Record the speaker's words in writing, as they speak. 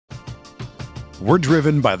We're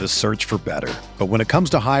driven by the search for better. But when it comes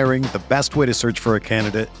to hiring, the best way to search for a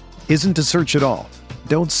candidate isn't to search at all.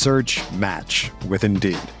 Don't search, match with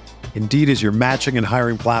Indeed. Indeed is your matching and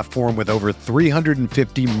hiring platform with over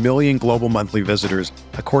 350 million global monthly visitors,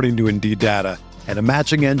 according to Indeed data, and a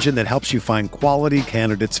matching engine that helps you find quality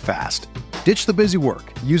candidates fast. Ditch the busy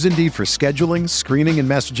work. Use Indeed for scheduling, screening, and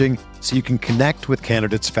messaging so you can connect with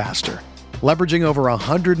candidates faster. Leveraging over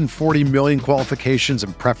 140 million qualifications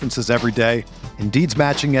and preferences every day, Indeed's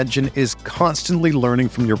matching engine is constantly learning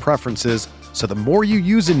from your preferences, so the more you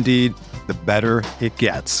use Indeed, the better it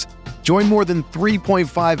gets. Join more than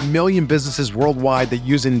 3.5 million businesses worldwide that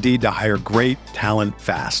use Indeed to hire great talent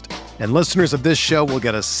fast. And listeners of this show will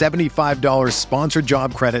get a $75 sponsored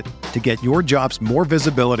job credit to get your jobs more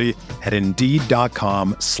visibility at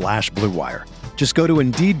Indeed.com/Blue Wire. Just go to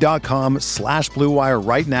Indeed.com/Blue Wire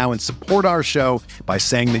right now and support our show by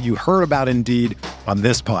saying that you heard about Indeed on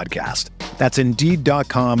this podcast. That's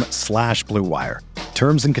Indeed.com/Blue Wire.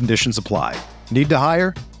 Terms and conditions apply. Need to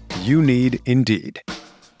hire? You need Indeed.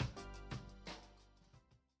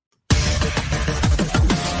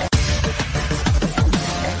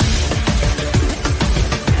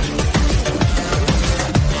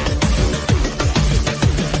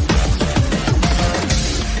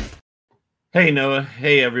 Hey, Noah.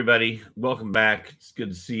 Hey, everybody. Welcome back. It's good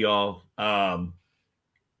to see y'all.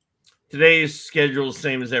 Today's schedule is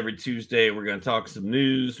same as every Tuesday. We're going to talk some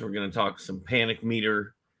news. We're going to talk some panic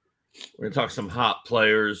meter. We're going to talk some hot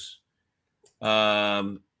players.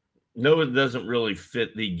 Noah doesn't really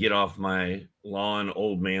fit the get off my lawn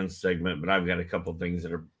old man segment, but I've got a couple things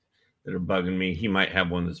that are bugging me. He might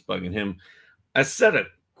have one that's bugging him. I set a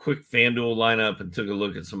quick FanDuel lineup and took a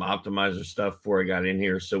look at some optimizer stuff before I got in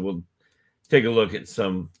here, so we'll take a look at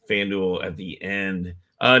some FanDuel at the end.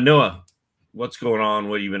 Noah, what's going on?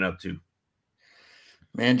 What have you been up to?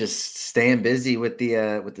 Man, just staying busy with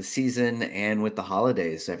the season and with the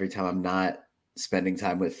holidays. Every time I'm not spending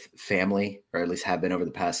time with family, or at least have been over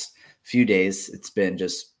the past few days, it's been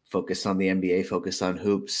just focused on the NBA, focused on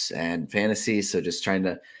hoops and fantasy. So just trying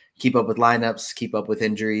to keep up with lineups, keep up with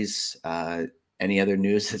injuries. Any other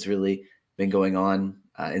news that's really been going on.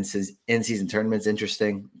 In-season tournaments,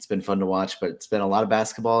 interesting. It's been fun to watch, but it's been a lot of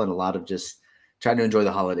basketball and a lot of just trying to enjoy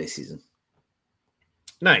the holiday season.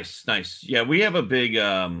 Nice. Yeah, we have a big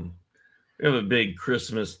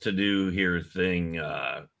Christmas to do here thing.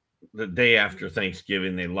 The day after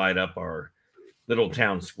Thanksgiving, they light up our little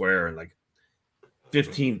town square, and like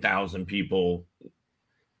 15,000 people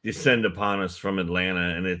descend upon us from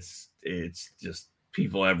Atlanta, and it's just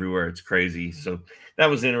people everywhere. It's crazy. So that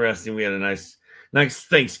was interesting. We had a nice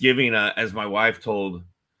Thanksgiving, as my wife told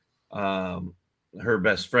her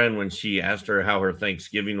best friend when she asked her how her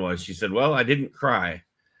Thanksgiving was. She said, "Well, I didn't cry."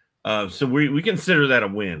 So we consider that a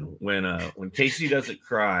win. When Casey doesn't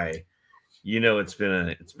cry, it's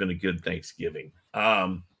been a good Thanksgiving.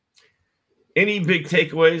 Any big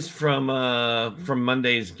takeaways from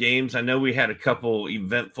Monday's games? I know we had a couple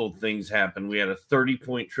eventful things happen. We had a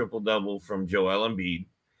 30-point triple-double from Joel Embiid.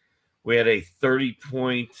 We had a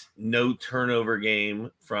 30-point no-turnover game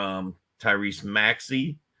from Tyrese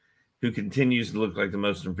Maxey, who continues to look like the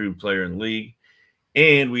most improved player in the league.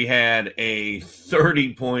 And we had a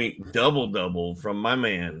 30-point double-double from my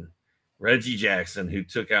man, Reggie Jackson, who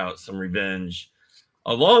took out some revenge,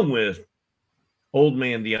 along with old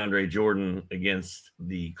man DeAndre Jordan against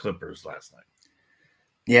the Clippers last night.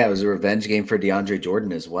 Yeah, it was a revenge game for DeAndre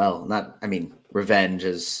Jordan as well. Revenge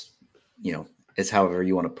is, is however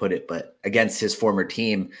you want to put it, but against his former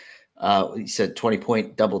team, he said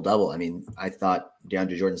 20-point double-double. I mean, I thought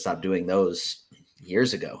DeAndre Jordan stopped doing those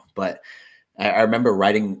years ago, but I remember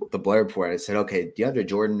writing the blurb for it. I said, okay, DeAndre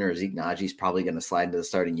Jordan or Zeke Naji is probably going to slide into the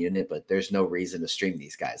starting unit, but there's no reason to stream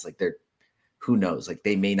these guys. Like, who knows? Like,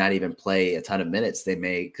 they may not even play a ton of minutes. They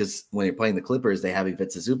may, because when you're playing the Clippers, they have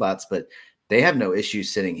Ivica Zubats, but they have no issue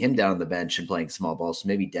sitting him down on the bench and playing small ball. So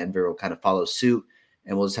maybe Denver will kind of follow suit,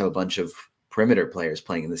 and we'll just have a bunch of perimeter players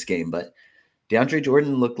playing in this game. But DeAndre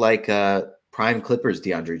Jordan looked like prime Clippers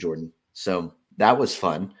DeAndre Jordan. So that was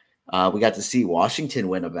fun. We got to see Washington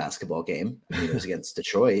win a basketball game. I mean, it was against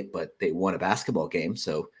Detroit, but they won a basketball game.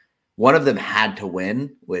 So one of them had to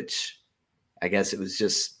win, which I guess it was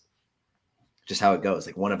just how it goes.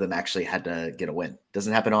 Like, one of them actually had to get a win.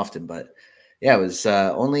 Doesn't happen often, but yeah, it was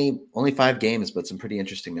only 5 games, but some pretty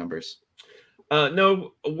interesting numbers.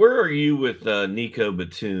 No, where are you with Nico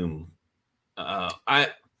Batum? I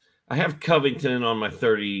have Covington on my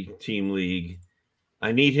 30-team league.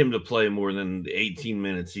 I need him to play more than the 18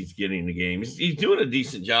 minutes he's getting a game. He's doing a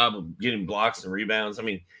decent job of getting blocks and rebounds. I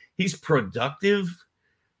mean, he's productive,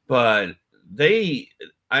 but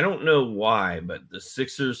I don't know why, but the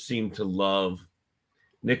Sixers seem to love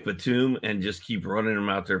Nick Batum and just keep running him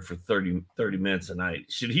out there for 30 minutes a night.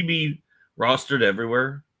 Should he be rostered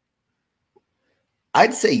everywhere?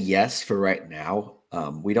 I'd say yes for right now.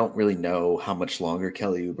 We don't really know how much longer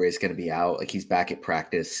Kelly Oubre is going to be out. Like, he's back at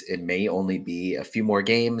practice. It may only be a few more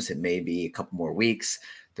games. It may be a couple more weeks.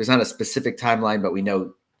 There's not a specific timeline, but we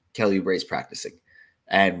know Kelly Oubre is practicing.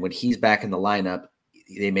 And when he's back in the lineup,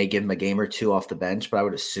 they may give him a game or two off the bench, but I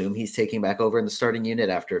would assume he's taking back over in the starting unit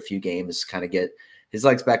after a few games, kind of get his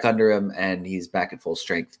legs back under him and he's back at full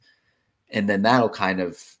strength. And then that'll kind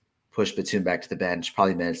of push Batum back to the bench,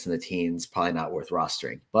 probably minutes in the teens, probably not worth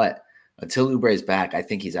rostering. But until Oubre is back, I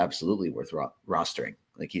think he's absolutely worth rostering.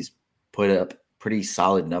 Like, he's put up pretty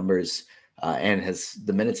solid numbers and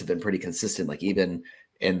the minutes have been pretty consistent. Like, even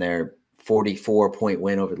in their 44-point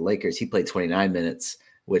win over the Lakers, he played 29 minutes,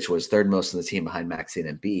 which was third most on the team behind Maxey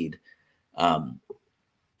and Embiid.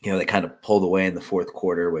 They kind of pulled away in the fourth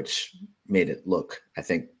quarter, which made it look, I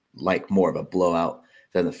think, like more of a blowout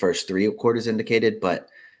than the first three quarters indicated. But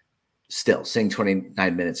still, seeing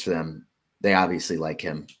 29 minutes for them, they obviously like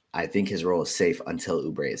him. I think his role is safe until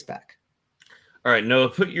Oubre is back. All right, Noah,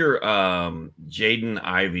 put your Jaden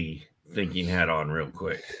Ivey thinking hat on real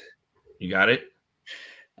quick. You got it?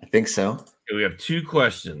 I think so. Okay, we have two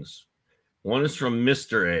questions. One is from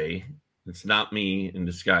Mr. A. It's not me in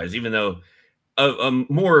disguise, even though a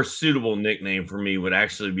more suitable nickname for me would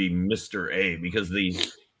actually be Mr. A, because the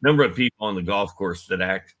number of people on the golf course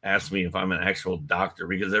that ask me if I'm an actual doctor,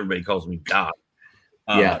 because everybody calls me Doc.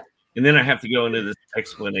 Yeah. And then I have to go into this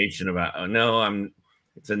explanation about,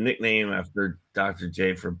 it's a nickname after Dr.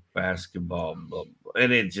 J for basketball. Blah, blah.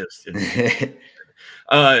 And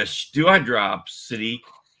do I drop Sadiq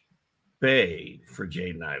Bey for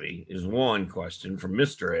Jaden Ivey is one question from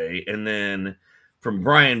Mr. A. And then from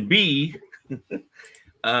Brian B,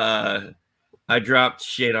 I dropped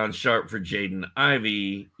Shadon Sharp for Jaden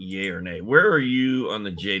Ivey, yay or nay. Where are you on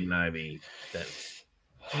the Jaden Ivey fence?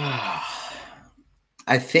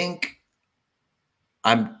 I think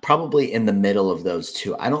I'm probably in the middle of those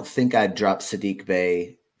two. I don't think I'd drop Sadiq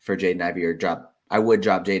Bey for Jaden Ivey I would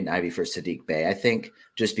drop Jaden Ivey for Sadiq Bey. I think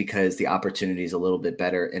just because the opportunity is a little bit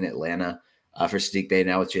better in Atlanta for Sadiq Bey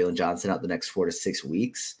now with Jalen Johnson out the next 4 to 6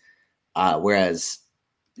 weeks. Whereas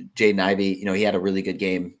Jaden Ivey, he had a really good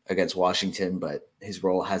game against Washington, but his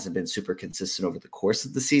role hasn't been super consistent over the course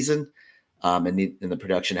of the season. And the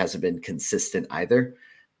production hasn't been consistent either.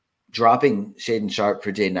 Dropping Shaedon Sharpe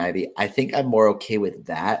for Jaden Ivey, I think I'm more okay with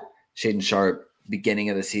that. Shaedon Sharpe, beginning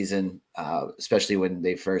of the season, especially when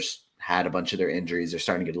they first had a bunch of their injuries, they're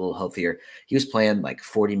starting to get a little healthier. He was playing like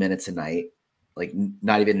 40 minutes a night, like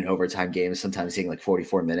not even in overtime games, sometimes seeing like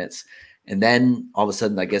 44 minutes. And then all of a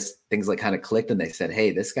sudden, I guess things like kind of clicked and they said,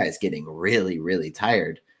 hey, this guy's getting really, really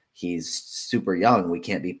tired. He's super young. We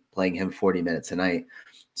can't be playing him 40 minutes a night.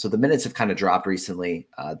 So the minutes have kind of dropped recently.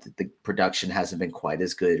 The production hasn't been quite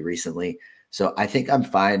as good recently. So I think I'm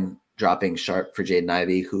fine dropping Sharpe for Jaden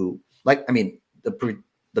Ivey, who,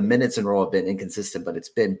 the minutes and role have been inconsistent, but it's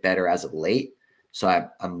been better as of late. So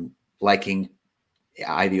I'm liking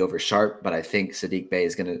Ivey over Sharpe, but I think Sadiq Bey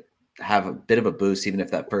is going to have a bit of a boost, even if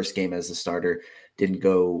that first game as a starter didn't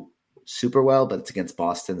go super well, but it's against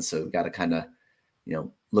Boston. So we've got to kind of,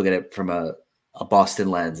 look at it from a Boston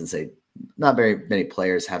lens and say, not very many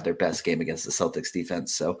players have their best game against the Celtics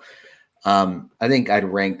defense. So I think I'd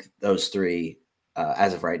rank those three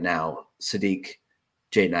as of right now: Sadiq,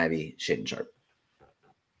 Jaden Ivey, Shaedon Sharpe.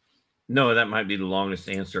 No, that might be the longest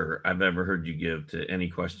answer I've ever heard you give to any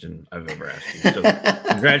question I've ever asked you. So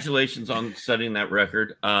congratulations on setting that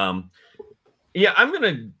record. Yeah, I'm going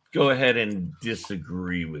to go ahead and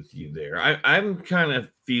disagree with you there. I'm kind of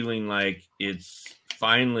feeling like it's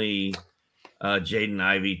finally Jaden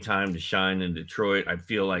Ivey time to shine in Detroit. I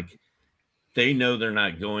feel like they know they're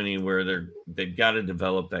not going anywhere. They've got to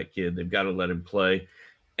develop that kid. They've got to let him play.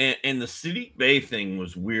 And the Sadiq Bey thing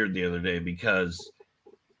was weird the other day because,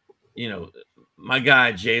 my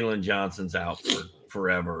guy Jalen Johnson's out for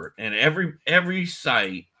forever. And every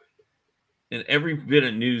site and every bit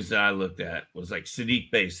of news that I looked at was like Sadiq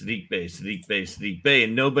Bey, Sadiq Bey, Sadiq Bey, Sadiq Bey.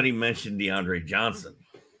 And nobody mentioned DeAndre Johnson.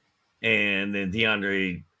 And then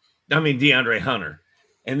DeAndre Hunter.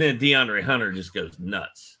 And then DeAndre Hunter just goes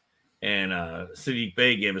nuts. And Sadiq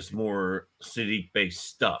Bey gave us more Sadiq Bey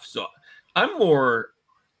stuff. So I'm more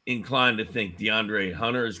inclined to think DeAndre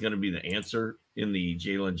Hunter is going to be the answer in the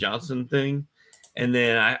Jalen Johnson thing. And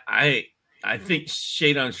then I think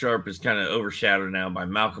Shaedon Sharpe is kind of overshadowed now by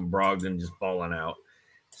Malcolm Brogdon just balling out.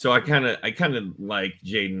 So I kind of like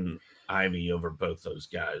Jaden Ivey over both those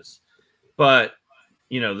guys. But,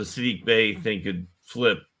 the Sadiq Bey thing could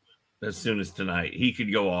flip as soon as tonight. He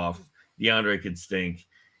could go off, DeAndre could stink,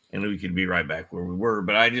 and we could be right back where we were.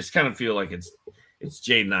 But I just kind of feel like it's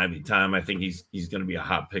Jaden Ivey time. I think he's going to be a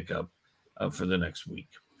hot pickup for the next week.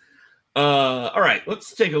 All right,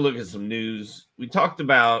 let's take a look at some news. We talked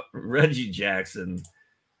about Reggie Jackson.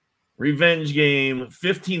 Revenge game,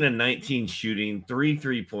 15 and 19 shooting, 3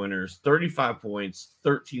 3-pointers, 35 points,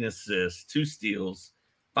 13 assists, 2 steals,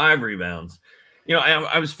 5 rebounds. You know,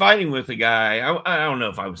 I was fighting with a guy. I don't know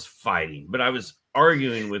if I was fighting, but I was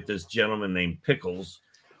arguing with this gentleman named Pickles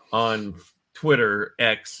on Twitter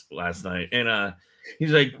X last night. And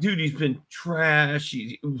he's like, dude, he's been trash.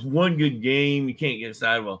 It was one good game. You can't get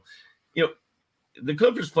inside. Well, you know, the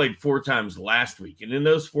Clippers played 4 times last week. And in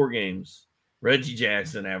those 4 games, Reggie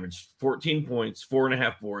Jackson averaged 14 points,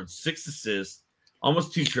 4.5 boards, 6 assists,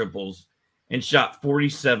 almost 2 triples, and shot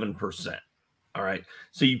 47%. All right.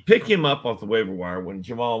 So you pick him up off the waiver wire when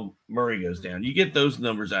Jamal Murray goes down. You get those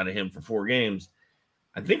numbers out of him for 4 games.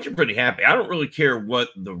 I think you're pretty happy. I don't really care what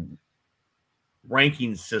the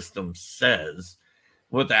ranking system says,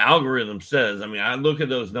 what the algorithm says. I mean, I look at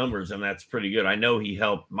those numbers, and that's pretty good. I know he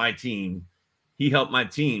helped my team. He helped my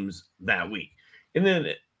teams that week. And then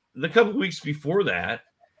the couple of weeks before that,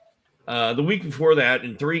 the week before that,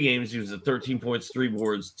 in 3 games, he was at 13 points, 3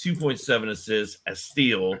 boards, 2.7 assists, a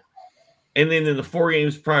steal. And then in the 4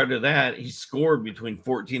 games prior to that, he scored between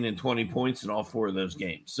 14 and 20 points in all 4 of those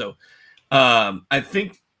games. So I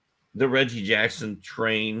think the Reggie Jackson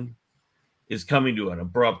train is coming to an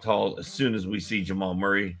abrupt halt as soon as we see Jamal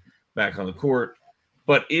Murray back on the court.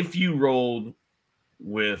 But if you rolled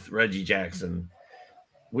with Reggie Jackson,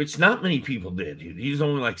 which not many people did, dude. He's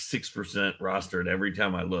only like 6% rostered every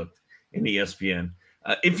time I looked in ESPN.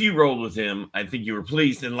 If you rolled with him, I think you were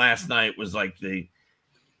pleased. And last night was like the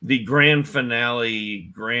grand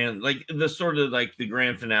finale, like the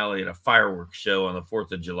grand finale at a fireworks show on the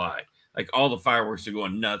 4th of July. Like all the fireworks are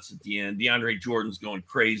going nuts at the end. DeAndre Jordan's going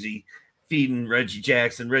crazy, feeding Reggie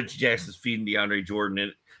Jackson. Reggie Jackson's feeding DeAndre Jordan.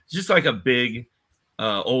 And it's just like a big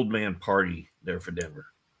old man party there for Denver.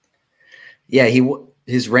 Yeah,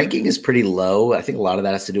 his ranking is pretty low. I think a lot of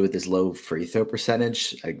that has to do with his low free throw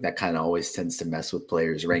percentage. Like that kind of always tends to mess with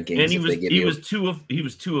players' rankings. And he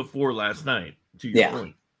was 2 of 4 last night. To your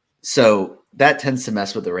point. So that tends to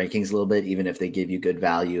mess with the rankings a little bit, even if they give you good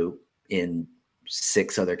value in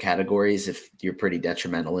 6 other categories. If you're pretty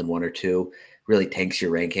detrimental in 1 or 2, really tanks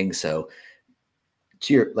your ranking. So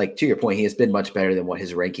to your point, he has been much better than what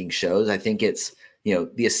his ranking shows. I think it's, you know,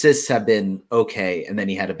 the assists have been okay, and then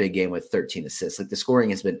he had a big game with 13 assists. Like the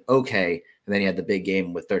scoring has been okay, and then he had the big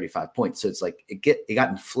game with 35 points. So it's like it got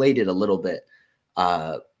inflated a little bit,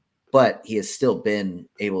 but he has still been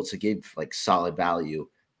able to give like solid value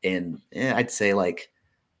in I'd say like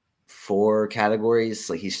 4 categories.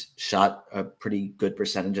 Like he's shot a pretty good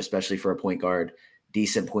percentage, especially for a point guard.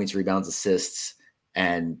 Decent points, rebounds, assists,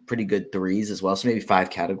 and pretty good threes as well. So maybe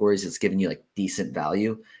 5 categories. It's giving you like decent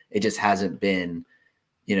value. It just hasn't been,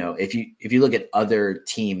 you know, if you look at other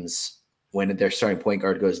teams when their starting point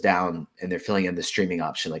guard goes down and they're filling in the streaming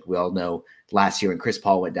option, like we all know last year when Chris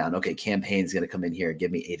Paul went down, okay, Cam Payne's going to come in here and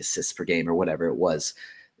give me 8 assists per game or whatever it was.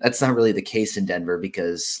 That's not really the case in Denver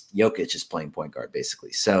because Jokic is playing point guard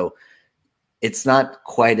basically. So it's not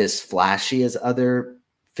quite as flashy as other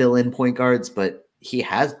fill-in point guards, but he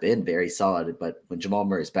has been very solid. But when Jamal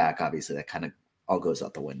Murray's back, obviously that kind of all goes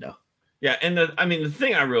out the window. Yeah, and the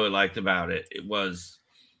thing I really liked about it was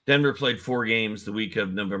Denver played 4 games the week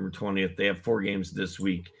of November 20th. They have 4 games this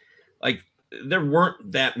week. Like there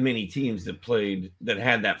weren't that many teams that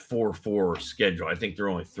had that 4-4 schedule. I think there are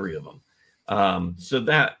only 3 of them. So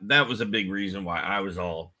that was a big reason why I was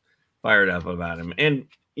all fired up about him. And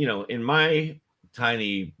you know, in my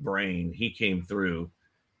tiny brain, he came through.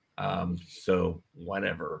 So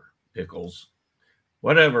whatever, Pickles,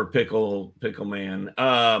 whatever, pickle man.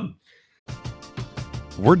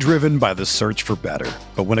 We're driven by the search for better.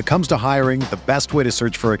 But when it comes to hiring, the best way to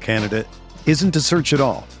search for a candidate isn't to search at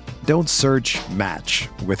all. Don't search, match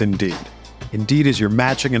with Indeed. Indeed is your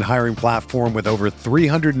matching and hiring platform with over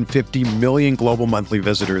 350 million global monthly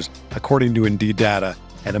visitors, according to Indeed data,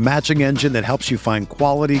 and a matching engine that helps you find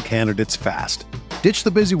quality candidates fast. Ditch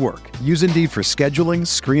the busy work. Use Indeed for scheduling,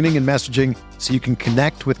 screening, and messaging so you can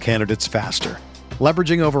connect with candidates faster.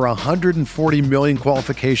 Leveraging over 140 million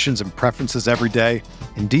qualifications and preferences every day,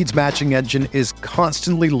 Indeed's matching engine is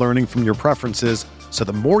constantly learning from your preferences, so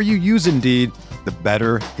the more you use Indeed, the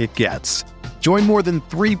better it gets. Join more than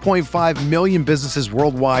 3.5 million businesses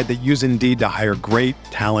worldwide that use Indeed to hire great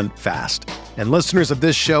talent fast. And listeners of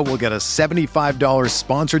this show will get a $75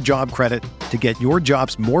 sponsored job credit to get your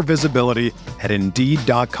jobs more visibility at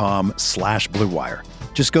Indeed.com/Blue Wire.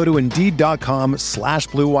 Just go to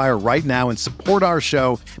Indeed.com/Blue Wire right now and support our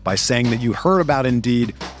show by saying that you heard about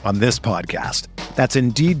Indeed on this podcast. That's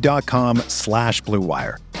Indeed.com/Blue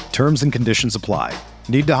Wire. Terms and conditions apply.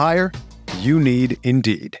 Need to hire? You need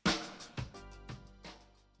Indeed.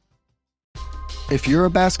 If you're a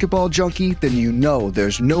basketball junkie, then you know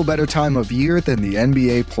there's no better time of year than the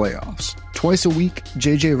NBA playoffs. Twice a week,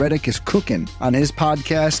 JJ Redick is cooking on his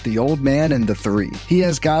podcast, The Old Man and the Three. He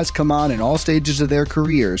has guys come on in all stages of their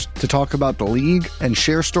careers to talk about the league and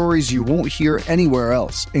share stories you won't hear anywhere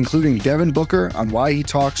else, including Devin Booker on why he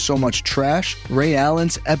talks so much trash, Ray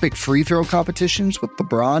Allen's epic free throw competitions with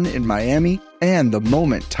LeBron in Miami, and the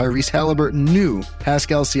moment Tyrese Halliburton knew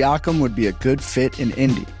Pascal Siakam would be a good fit in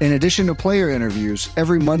Indy. In addition to player interviews,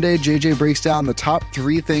 every Monday JJ breaks down the top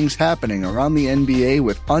 3 things happening around the NBA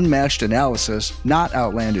with unmatched analysis, not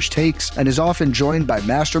outlandish takes, and is often joined by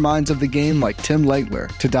masterminds of the game like Tim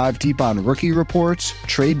Legler to dive deep on rookie reports,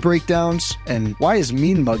 trade breakdowns, and why is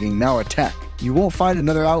mean mugging now a tech. You won't find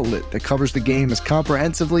another outlet that covers the game as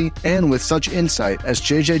comprehensively and with such insight as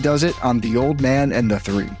JJ does it on The Old Man and the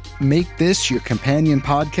Three. Make this your companion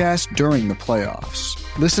podcast during the playoffs.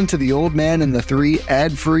 Listen to The Old Man and the Three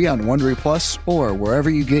ad-free on Wondery Plus or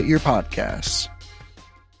wherever you get your podcasts.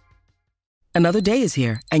 Another day is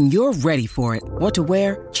here, and you're ready for it. What to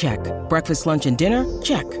wear? Check. Breakfast, lunch, and dinner?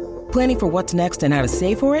 Check. Planning for what's next and how to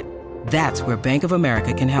save for it? That's where Bank of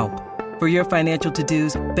America can help. For your financial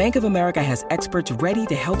to-dos, Bank of America has experts ready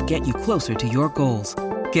to help get you closer to your goals.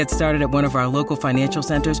 Get started at one of our local financial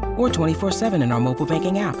centers or 24/7 in our mobile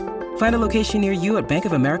banking app. Find a location near you at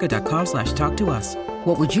bankofamerica.com/talktous.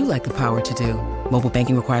 What would you like the power to do? Mobile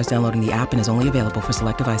banking requires downloading the app and is only available for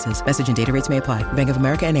select devices. Message and data rates may apply. Bank of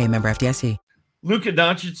America N.A., member FDIC. Luka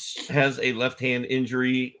Doncic has a left hand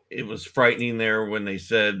injury. It was frightening there when they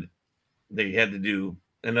said they had to do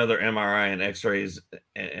another MRI and x-rays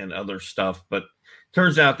and other stuff, but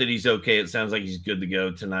turns out that he's okay. It sounds like he's good to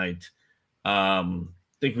go tonight.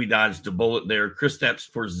 Think we dodged a bullet there.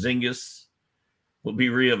 Kristaps Porzingis will be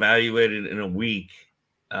reevaluated in a week.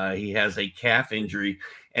 He has a calf injury.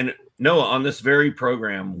 And Noah, on this very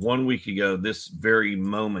program 1 week ago, this very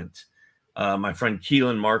moment, my friend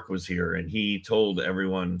Keelan Mark was here, and he told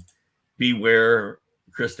everyone, beware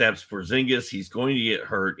Kristaps Porzingis. He's going to get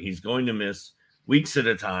hurt. He's going to miss weeks at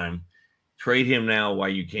a time. Trade him now while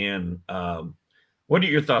you can. What are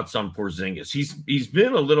your thoughts on Porzingis? He's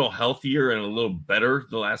been a little healthier and a little better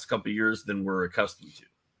the last couple of years than we're accustomed to.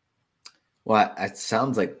 Well, it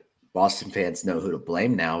sounds like Boston fans know who to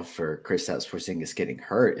blame now for Kristaps Porzingis getting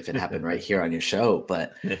hurt if it happened right here on your show.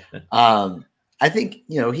 But I think,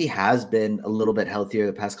 he has been a little bit healthier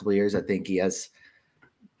the past couple of years. I think he has,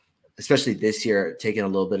 especially this year, taken a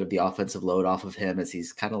little bit of the offensive load off of him as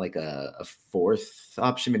he's kind of like a fourth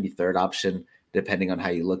option, maybe third option, depending on how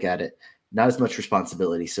you look at it. Not as much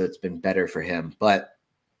responsibility, so it's been better for him. But,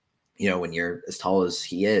 when you're as tall as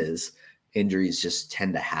he is, injuries just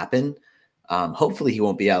tend to happen. Hopefully he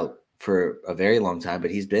won't be out for a very long time,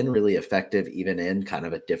 but he's been really effective even in kind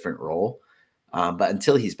of a different role. But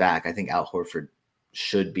until he's back, I think Al Horford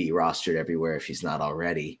should be rostered everywhere if he's not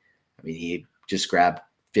already. I mean, he just grabbed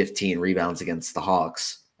 15 rebounds against the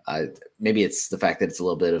Hawks. Maybe it's the fact that it's a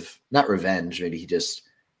little bit of not revenge. Maybe he just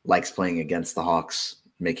likes playing against the Hawks,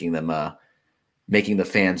 making the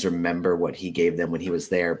fans remember what he gave them when he was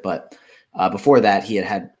there. But before that, he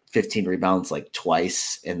had 15 rebounds like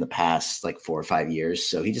twice in the past, like 4 or 5 years.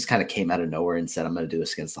 So he just kind of came out of nowhere and said, I'm going to do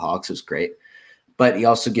this against the Hawks. It was great. But he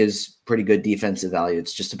also gives pretty good defensive value.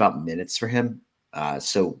 It's just about minutes for him.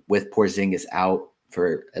 So with Porzingis out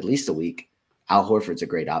for at least a week, Al Horford's a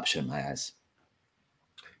great option in my eyes.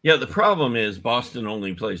 Yeah, the problem is Boston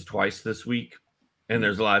only plays twice this week, and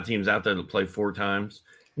there's a lot of teams out there that play 4 times.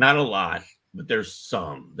 Not a lot, but there's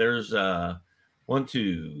some. There's 1,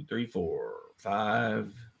 2, 3, 4,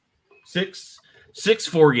 5, 6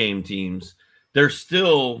 4-game teams. There's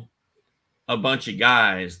still a bunch of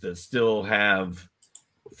guys that still have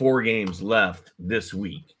 4 games left this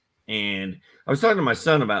week. And I was talking to my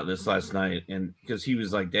son about this last night, and because he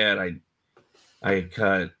was like, Dad, I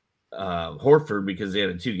cut Horford because they had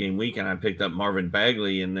a 2-game week, and I picked up Marvin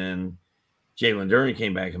Bagley, and then Jalen Duren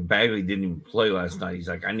came back, and Bagley didn't even play last night. He's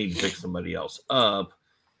like, I need to pick somebody else up.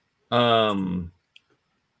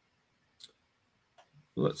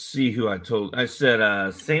 Let's see who I told. I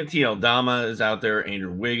said Santi Aldama is out there,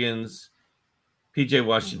 Andrew Wiggins, PJ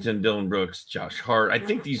Washington, Dylan Brooks, Josh Hart. I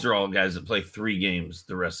think these are all guys that play 3 games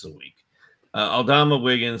the rest of the week. Aldama,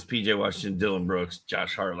 Wiggins, PJ Washington, Dylan Brooks,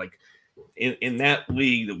 Josh Hart. Like, in that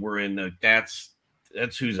league that we're in, that's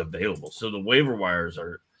who's available. So the waiver wires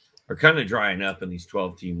are kind of drying up in these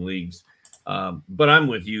 12-team leagues. But I'm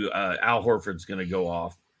with you. Al Horford's going to go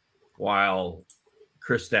off while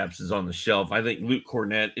Kristaps is on the shelf. I think Luke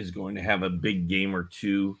Cornett is going to have a big game or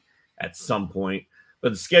two at some point.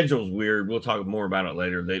 But the schedule's weird. We'll talk more about it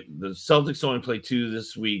later. The Celtics only play 2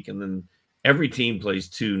 this week, and then every team plays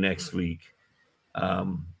 2 next week.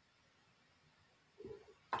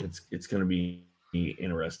 It's going to be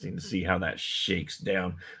interesting to see how that shakes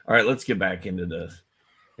down. All right, let's get back into the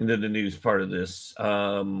news part of this.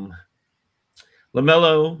 LaMelo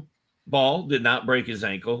Ball did not break his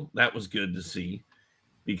ankle. That was good to see,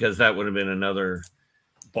 because that would have been another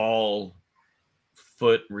ball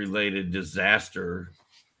foot related disaster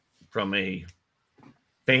from a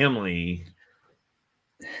family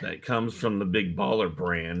that comes from the big baller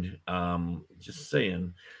brand. Just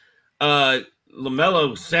saying.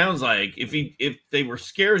 LaMelo sounds like if they were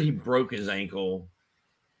scared he broke his ankle,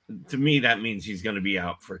 to me that means he's going to be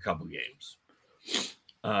out for a couple games.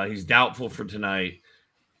 He's doubtful for tonight.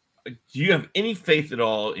 Do you have any faith at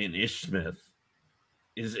all in Ish Smith?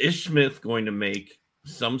 Is Ish Smith going to make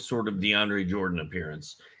some sort of DeAndre Jordan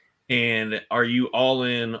appearance? And are you all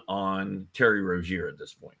in on Terry Rozier at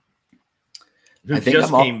this point? Who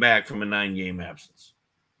just came back from a 9-game absence.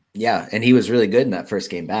 Yeah, and he was really good in that first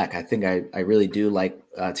game back. I think I really do like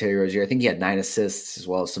Terry Rozier. I think he had 9 assists as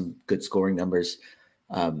well as some good scoring numbers,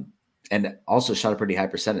 and also shot a pretty high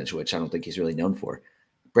percentage, which I don't think he's really known for.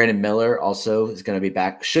 Brandon Miller also is going to be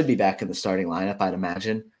back, should be back in the starting lineup, I'd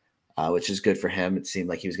imagine, which is good for him. It seemed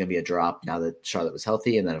like he was going to be a drop now that Charlotte was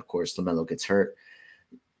healthy, and then, of course, LaMelo gets hurt.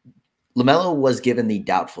 LaMelo was given the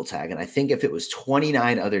doubtful tag, and I think if it was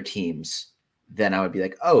 29 other teams, then I would be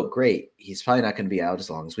like, oh, great. He's probably not going to be out as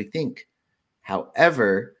long as we think.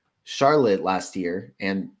 However, Charlotte last year,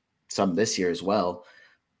 and some this year as well,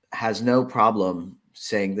 has no problem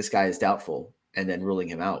saying this guy is doubtful and then ruling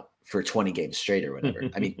him out for 20 games straight or whatever.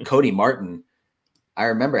 I mean, Cody Martin, I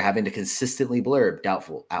remember having to consistently blurb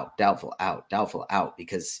doubtful, out, doubtful, out, doubtful, out,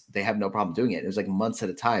 because they have no problem doing it. It was like months at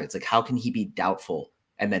a time. It's like, how can he be doubtful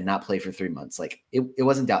and then not play for 3 months? Like it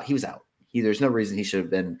wasn't doubt. He was out. There's no reason he should have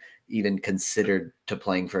been even considered to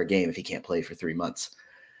playing for a game if he can't play for 3 months.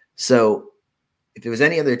 So if it was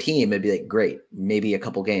any other team, it'd be like, great, maybe a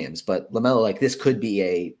couple games. But LaMelo, like, this could be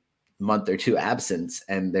a month or 2 absence,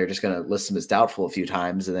 and they're just going to list him as doubtful a few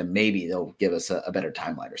times, and then maybe they'll give us a better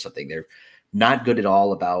timeline or something. They're not good at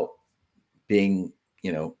all about being,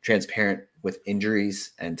 transparent with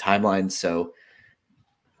injuries and timelines. So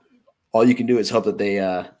all you can do is hope that they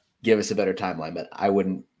give us a better timeline, but I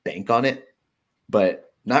wouldn't bank on it.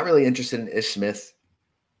 But not really interested in Ish Smith.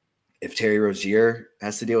 If Terry Rozier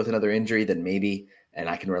has to deal with another injury, then maybe, and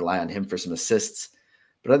I can rely on him for some assists.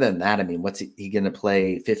 But other than that, I mean, what's he going to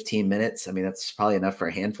play 15 minutes? I mean, that's probably enough for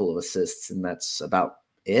a handful of assists, and that's about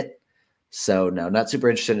it. So no, not super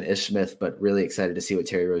interested in Ish Smith, but really excited to see what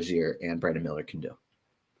Terry Rozier and Brandon Miller can do.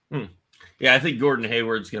 Yeah, I think Gordon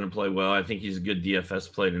Hayward's going to play well. I think he's a good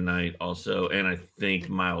DFS play tonight also. And I think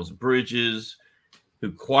Miles Bridges,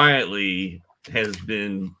 who quietly has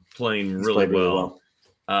been playing really well,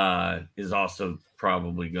 is also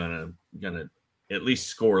probably gonna at least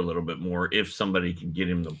score a little bit more if somebody can get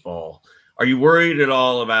him the ball. Are you worried at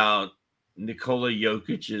all about Nikola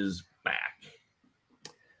Jokic's back?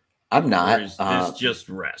 I'm not. Or is this just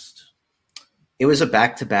rest? It was a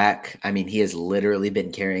back-to-back. I mean, he has literally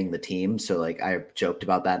been carrying the team. So, like, I joked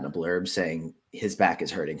about that in a blurb saying his back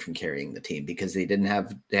is hurting from carrying the team because they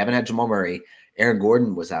haven't had Jamal Murray. Aaron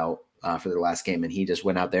Gordon was out for their last game, and he just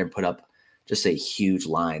went out there and put up just a huge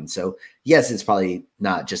line. So, yes, it's probably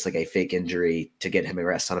not just like a fake injury to get him a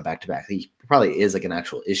rest on a back-to-back. He probably is like an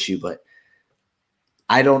actual issue, but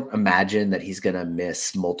I don't imagine that he's going to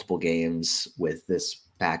miss multiple games with this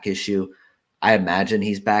back issue. I imagine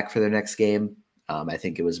he's back for their next game. I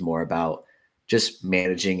think it was more about just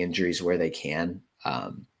managing injuries where they can.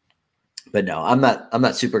 But no, I'm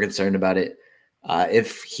not super concerned about it.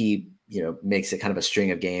 If he, makes it kind of a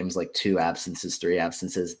string of games, like 2 absences, 3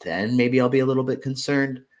 absences, then maybe I'll be a little bit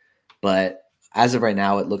concerned. But as of right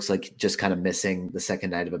now, it looks like just kind of missing the second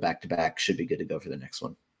night of a back-to-back should be good to go for the next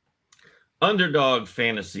one. Underdog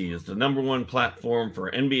Fantasy is the #1 platform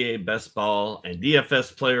for NBA best ball and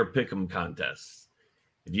DFS player pick'em contests.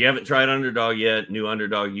 If you haven't tried Underdog yet, new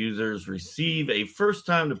Underdog users receive a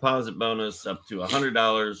first-time deposit bonus up to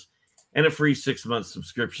 $100 and a free 6-month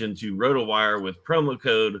subscription to RotoWire with promo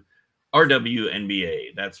code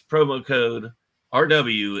RWNBA. That's promo code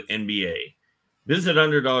RWNBA. Visit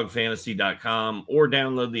UnderdogFantasy.com or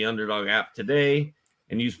download the Underdog app today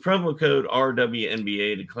and use promo code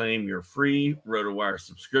RWNBA to claim your free RotoWire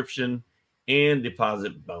subscription and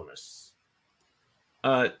deposit bonus.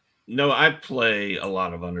 No, I play a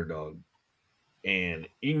lot of underdog, and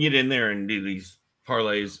you can get in there and do these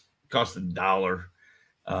parlays. Cost $1.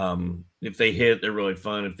 If they hit, they're really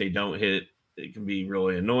fun. If they don't hit, it can be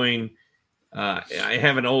really annoying. I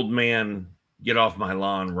have an old man get off my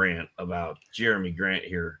lawn rant about Jerami Grant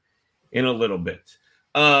here in a little bit.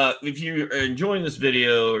 If you're enjoying this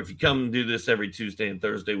video, or if you come and do this every Tuesday and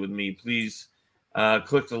Thursday with me, please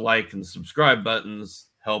click the like and subscribe buttons.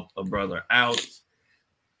 Help a brother out.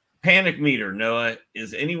 Panic meter, Noah.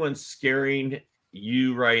 Is anyone scaring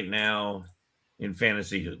you right now in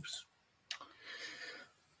fantasy hoops?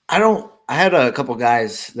 I had a couple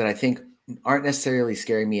guys that I think aren't necessarily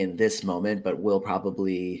scaring me in this moment, but will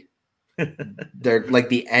probably they're like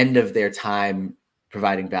the end of their time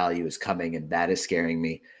providing value is coming, and that is scaring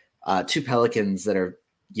me. Two Pelicans that are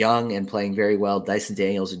young and playing very well. Dyson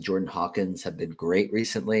Daniels and Jordan Hawkins have been great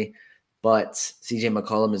recently, but CJ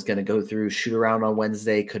McCollum is going to go through shoot around on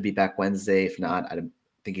Wednesday, could be back Wednesday. If not, I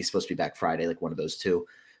think he's supposed to be back Friday, like one of those two,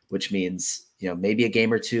 which means, maybe a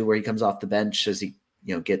game or two where he comes off the bench as he,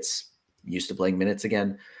 gets used to playing minutes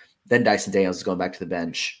again. Then Dyson Daniels is going back to the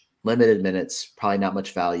bench, limited minutes, probably not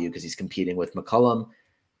much value because he's competing with McCollum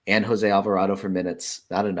and Jose Alvarado for minutes.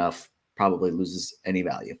 Not enough, probably loses any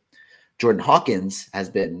value. Jordan Hawkins has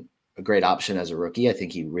been a great option as a rookie. I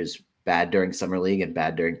think he was bad during summer league and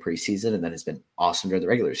bad during preseason, and then has been awesome during the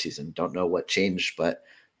regular season. Don't know what changed, but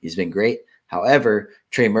he's been great. However,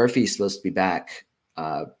 Trey Murphy is supposed to be back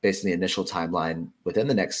based on the initial timeline within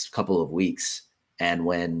the next couple of weeks. And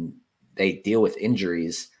when they deal with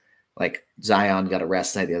injuries, like Zion got a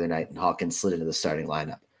rest night the other night and Hawkins slid into the starting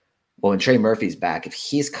lineup. Well, when Trey Murphy's back, if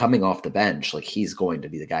he's coming off the bench, like he's going to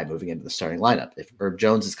be the guy moving into the starting lineup. If Herb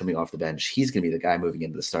Jones is coming off the bench, he's going to be the guy moving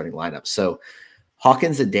into the starting lineup. So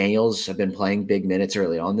Hawkins and Daniels have been playing big minutes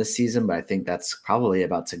early on this season, but I think that's probably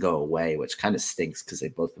about to go away, which kind of stinks because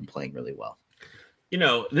they've both been playing really well.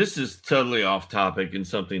 This is totally off topic and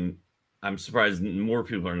something I'm surprised more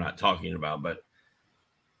people are not talking about, but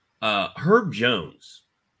Herb Jones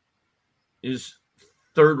is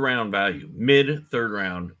third round value, mid third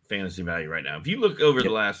round fantasy value right now. If you look over the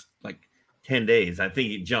last 10 days, I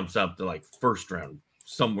think it jumps up to first round,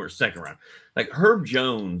 somewhere second round. Herb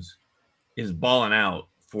Jones is balling out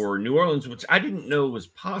for New Orleans, which I didn't know was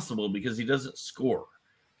possible because he doesn't score.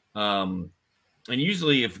 And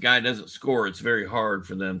usually if a guy doesn't score, it's very hard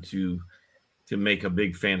for them to make a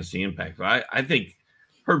big fantasy impact. But I think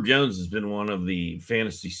Herb Jones has been one of the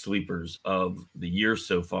fantasy sleepers of the year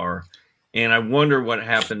so far. And I wonder what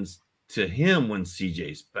happens to him when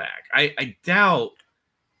CJ's back. I doubt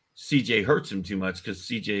CJ hurts him too much because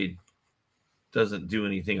CJ doesn't do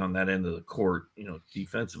anything on that end of the court,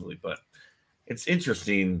 defensively. But it's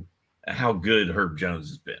interesting how good Herb Jones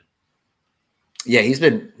has been. Yeah, he's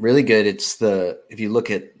been really good. If you look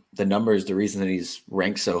at the numbers, the reason that he's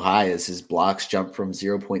ranked so high is his blocks jumped from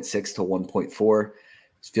 0.6 to 1.4.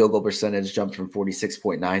 His field goal percentage jumped from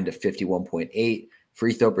 46.9 to 51.8.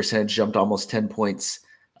 Free throw percentage jumped almost 10 points.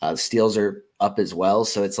 Steals are up as well.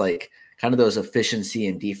 So it's kind of those efficiency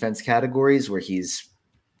and defense categories where he's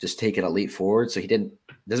just taken a leap forward. So he doesn't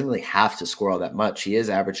really have to score all that much. He is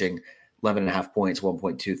averaging 11.5 points,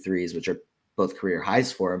 1.2 threes, which are both career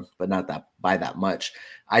highs for him, but not that by that much.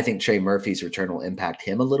 I think Trey Murphy's return will impact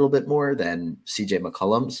him a little bit more than CJ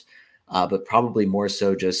McCollum's, but probably more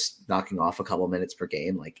so just knocking off a couple minutes per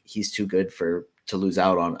game. He's too good to lose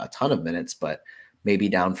out on a ton of minutes, but maybe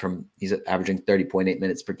down from, he's averaging 30.8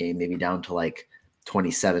 minutes per game, maybe down to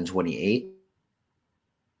 27, 28.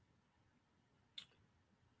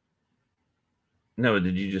 No,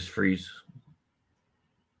 did you just freeze?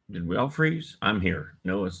 Did we all freeze? I'm here.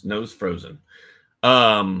 Noah's frozen.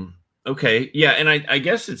 Okay. Yeah. And I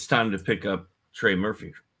guess it's time to pick up Trey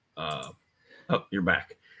Murphy. You're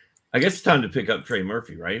back. I guess it's time to pick up Trey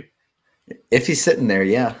Murphy, right? If he's sitting there.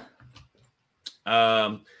 Yeah.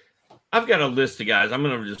 I've got a list of guys. I'm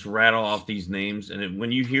going to just rattle off these names. And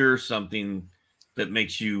when you hear something that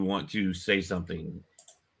makes you want to say something,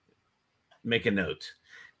 make a note.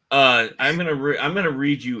 I'm gonna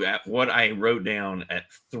read you at what I wrote down at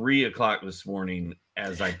 3:00 this morning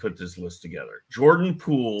as I put this list together. Jordan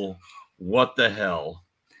Poole, what the hell?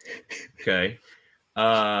 Okay.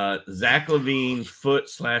 Zach LaVine,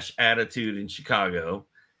 foot/attitude in Chicago.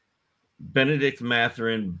 Benedict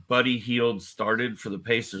Mathurin, Buddy Hield started for the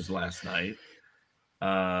Pacers last night.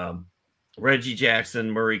 Reggie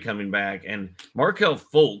Jackson, Murray coming back, and Markelle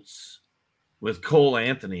Fultz with Cole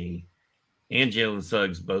Anthony and Jalen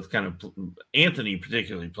Suggs both kind of, Anthony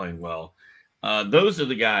particularly playing well, Those are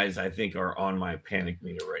the guys I think are on my panic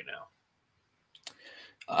meter right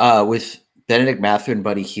now. With Benedict Mathurin and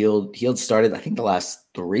Buddy Hield started, I think, the last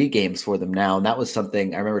 3 games for them now. And that was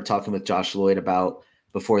something I remember talking with Josh Lloyd about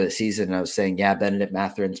before the season. And I was saying, yeah, Benedict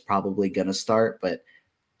Mathurin's probably going to start, but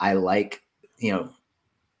I like,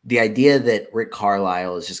 the idea that Rick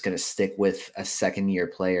Carlisle is just going to stick with a second year,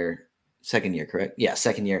 correct? Yeah.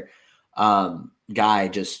 Second year guy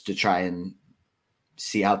just to try and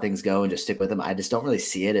see how things go and just stick with him. I just don't really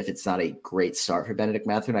see it. If it's not a great start for Benedict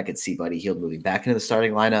Mathurin, I could see Buddy Hield moving back into the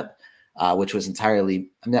starting lineup, which was entirely,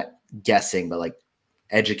 I'm not guessing, but like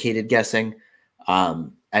educated guessing.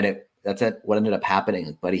 That's what ended up happening.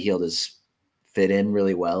 Like Buddy Hield is fit in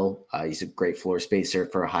really well. He's a great floor spacer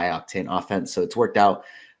for a high octane offense. So it's worked out.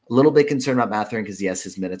 A little bit concerned about Mathurin because yes,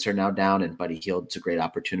 his minutes are now down, and Buddy Hield's a great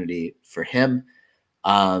opportunity for him.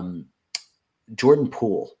 Jordan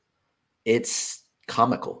Poole, it's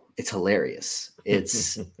comical. It's hilarious.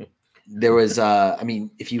 There was,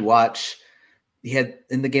 if you watch, he had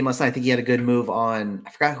in the game last night, I think he had a good move on, I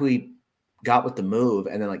forgot who he got with the move,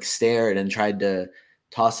 and then like stared and tried to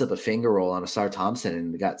toss up a finger roll on Asar Thompson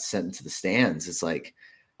and got sent into the stands. It's like,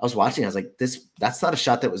 I was watching, I was like, that's not a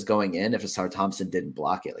shot that was going in if Asar Thompson didn't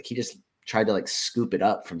block it. Like he just tried to like scoop it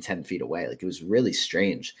up from 10 feet away. Like it was really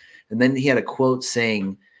strange. And then he had a quote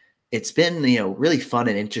saying, it's been, really fun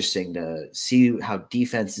and interesting to see how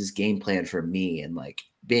defenses game plan for me and like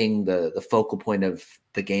being the focal point of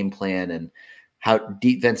the game plan and how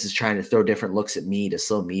defense is trying to throw different looks at me to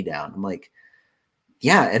slow me down. I'm like,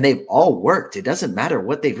 yeah. And they've all worked. It doesn't matter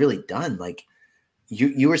what they've really done. Like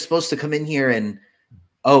you were supposed to come in here and,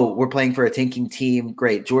 oh, we're playing for a tanking team.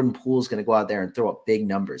 Great. Jordan Poole's going to go out there and throw up big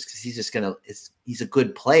numbers because he's just he's a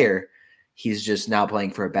good player. He's just now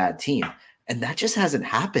playing for a bad team. And that just hasn't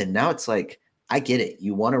happened. Now it's like, I get it.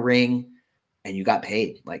 You won a ring and you got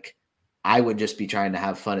paid. Like I would just be trying to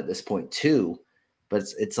have fun at this point too. But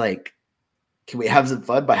it's like, can we have some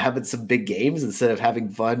fun by having some big games instead of having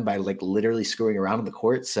fun by like literally screwing around on the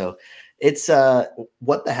court? So it's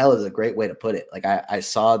what the hell is a great way to put it. Like I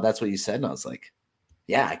saw that's what you said. And I was like,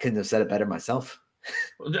 yeah, I couldn't have said it better myself.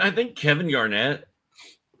 I think Kevin Garnett,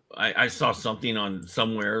 I saw something on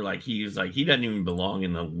somewhere like he doesn't even belong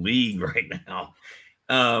in the league right now.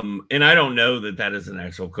 And I don't know that is an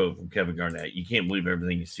actual quote from Kevin Garnett. You can't believe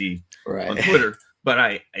everything you see on Twitter,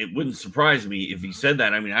 but it wouldn't surprise me if he said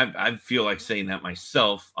that. I mean, I feel like saying that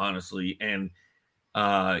myself, honestly. And,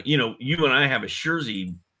 you and I have a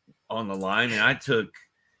jersey on the line, and I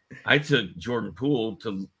took Jordan Poole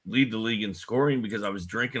to lead the league in scoring because I was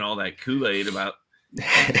drinking all that Kool-Aid about,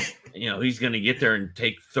 he's going to get there and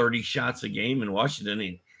take 30 shots a game in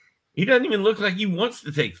Washington. He doesn't even look like he wants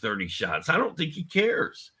to take 30 shots. I don't think he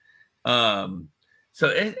cares. So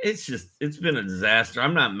it's been a disaster.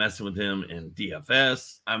 I'm not messing with him in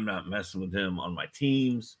DFS. I'm not messing with him on my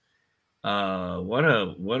teams. What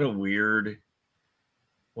a weird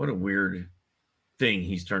thing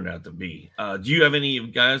he's turned out to be. Do you have any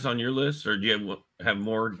guys on your list, or do you have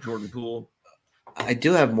more Jordan Poole? I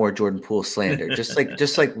do have more Jordan Poole slander. just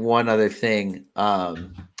like one other thing.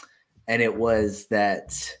 And it was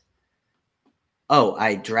that,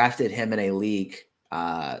 I drafted him in a league,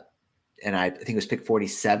 and I think it was pick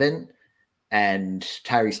 47, and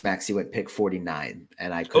Tyrese Maxey went pick 49,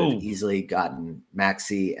 and I could have easily gotten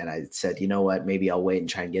Maxey, and I said, you know what, maybe I'll wait and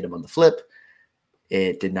try and get him on the flip.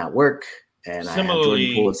 It did not work, and I had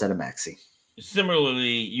Jordan Poole instead of Maxey. Similarly,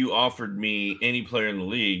 you offered me any player in the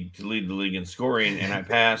league to lead the league in scoring, and I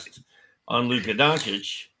passed on Luka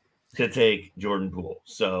Doncic to take Jordan Poole.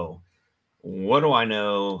 So what do I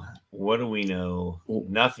know? What do we know?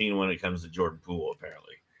 Nothing when it comes to Jordan Poole,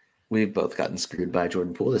 apparently. We've both gotten screwed by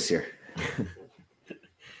Jordan Poole this year.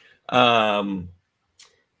 The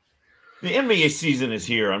NBA season is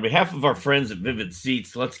here. On behalf of our friends at Vivid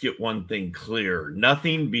Seats, let's get one thing clear.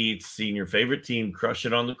 Nothing beats seeing your favorite team crush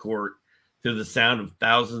it on the court to the sound of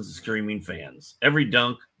thousands of screaming fans. Every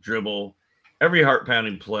dunk, dribble, every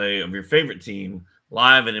heart-pounding play of your favorite team,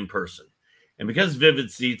 live and in person. And because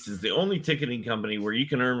Vivid Seats is the only ticketing company where you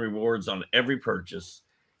can earn rewards on every purchase,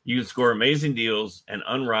 you can score amazing deals and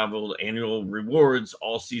unrivaled annual rewards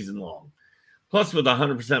all season long. Plus, with a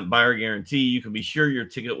 100% buyer guarantee, you can be sure your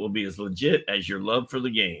ticket will be as legit as your love for the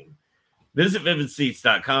game. Visit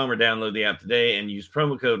vividseats.com or download the app today and use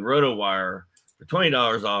promo code ROTOWIRE for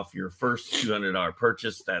 $20 off your first $200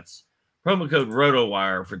 purchase. That's promo code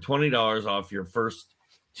ROTOWIRE for $20 off your first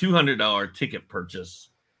 $200 ticket purchase.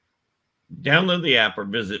 Download the app or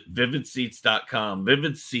visit vividseats.com.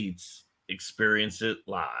 Vivid Seats, experience it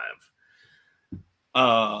live.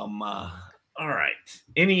 All right.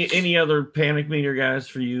 Any other panic meter guys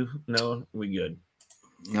for you? No, we good.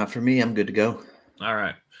 Not for me. I'm good to go. All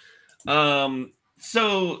right.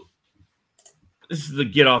 So this is the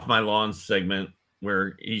get off my lawn segment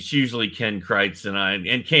where it's usually Ken Kreitz and I,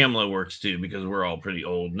 and Kamla works too because we're all pretty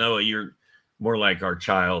old. Noah, you're more like our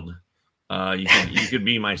child. You could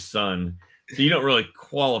be my son, so you don't really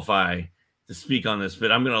qualify to speak on this.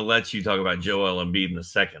 But I'm going to let you talk about Joel Embiid in a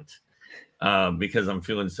second because I'm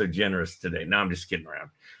feeling so generous today. No, I'm just kidding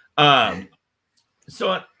around.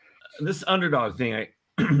 So this underdog thing,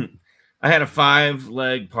 I had a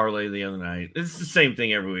 5-leg parlay the other night. It's the same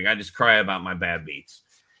thing every week. I just cry about my bad beats.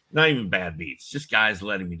 Not even bad beats, just guys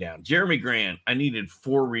letting me down. Jerami Grant, I needed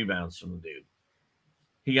 4 rebounds from the dude.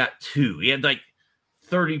 He got 2. He had like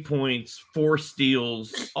 30 points, 4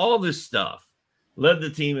 steals, all this stuff. Led the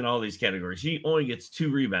team in all these categories. He only gets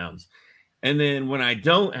 2 rebounds. And then when I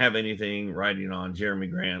don't have anything riding on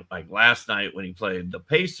Jerami Grant, like last night when he played the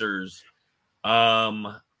Pacers,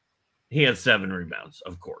 he had 7 rebounds,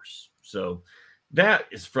 of course. So that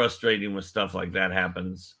is frustrating when stuff like that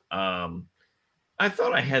happens. I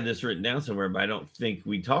thought I had this written down somewhere, but I don't think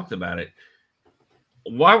we talked about it.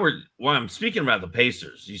 While I'm speaking about the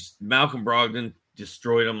Pacers, Malcolm Brogdon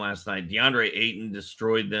destroyed them last night. DeAndre Ayton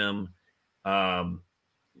destroyed them. Jerami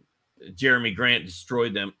Grant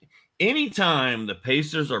destroyed them. Anytime the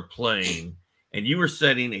Pacers are playing and you are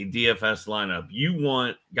setting a DFS lineup, you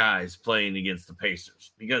want guys playing against the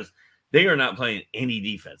Pacers because they are not playing any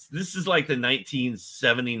defense. This is like the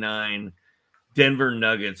 1979 Denver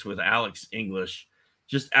Nuggets with Alex English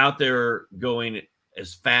just out there going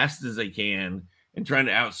as fast as they can and trying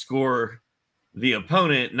to outscore the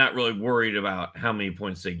opponent, not really worried about how many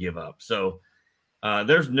points they give up. So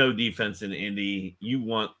there's no defense in Indy. You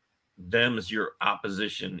want them as your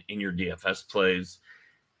opposition in your DFS plays.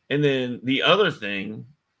 And then the other thing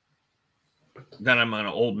that I'm on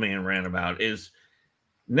an old man rant about is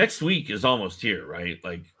next week is almost here, right?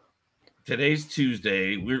 Like today's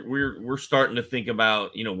Tuesday. We're starting to think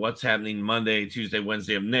about, what's happening Monday, Tuesday,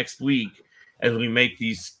 Wednesday of next week as we make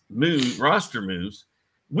these roster moves.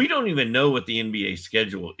 We don't even know what the NBA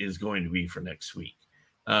schedule is going to be for next week.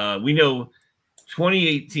 We know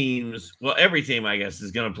 28 teams. Well, every team, I guess,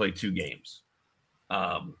 is going to play 2 games.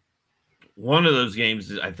 One of those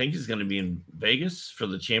games, I think, is going to be in Vegas for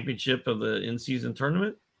the championship of the in-season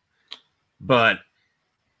tournament. But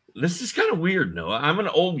this is kind of weird, Noah. I'm an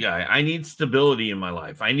old guy. I need stability in my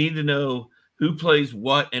life. I need to know who plays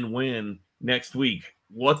what and when next week.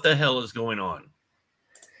 What the hell is going on?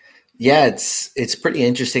 Yeah, it's pretty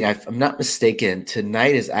interesting. If I'm not mistaken,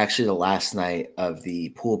 tonight is actually the last night of the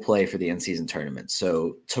pool play for the in-season tournament.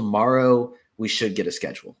 So tomorrow we should get a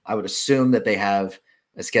schedule. I would assume that they have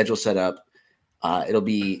a schedule set up. It'll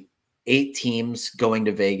be 8 teams going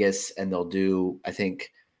to Vegas, and they'll do, I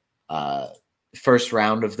think, first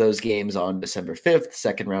round of those games on December 5th,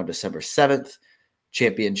 second round December 7th,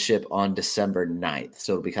 championship on December 9th.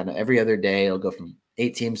 So it'll be kind of every other day. It'll go from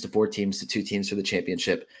 8 teams to 4 teams to 2 teams for the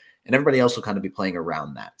championship. And everybody else will kind of be playing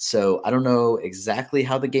around that. So I don't know exactly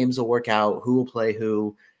how the games will work out, who will play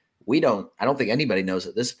who. I don't think anybody knows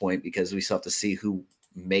at this point because we still have to see who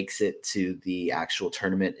makes it to the actual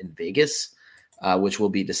tournament in Vegas, which will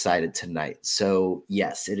be decided tonight. So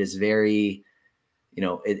yes, it is very,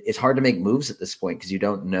 it's hard to make moves at this point because you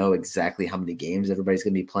don't know exactly how many games everybody's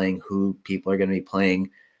going to be playing, who people are going to be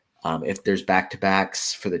playing. If there's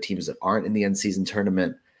back-to-backs for the teams that aren't in the in-season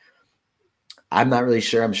tournament, I'm not really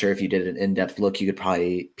sure. I'm sure if you did an in-depth look, you could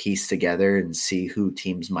probably piece together and see who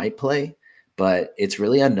teams might play, but it's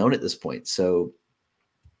really unknown at this point. So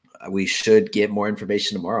we should get more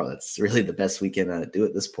information tomorrow. That's really the best we can do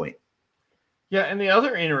at this point. Yeah, and the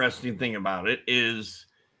other interesting thing about it is,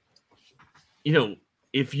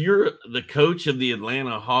 if you're the coach of the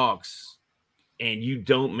Atlanta Hawks and you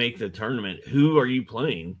don't make the tournament, who are you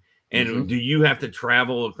playing? And do you have to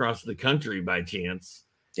travel across the country by chance?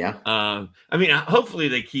 Yeah. Hopefully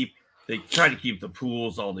they try to keep the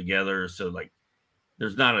pools all together. So like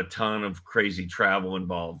there's not a ton of crazy travel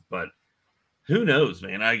involved, but who knows,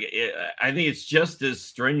 man? I think it's just as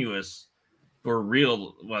strenuous for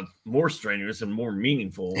more strenuous and more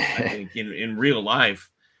meaningful, I think in real life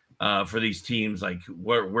for these teams. Like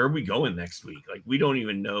where are we going next week? Like we don't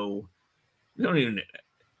even know. We don't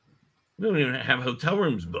even have hotel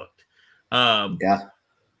rooms booked. Yeah.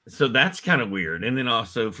 So that's kind of weird. And then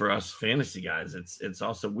also for us fantasy guys, it's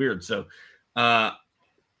also weird. So I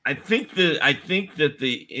think that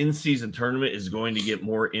the in-season tournament is going to get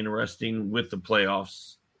more interesting with the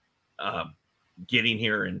playoffs getting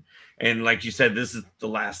here. And like you said, this is the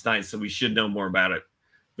last night, so we should know more about it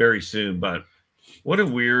very soon. But what a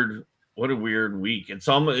weird what a weird week. It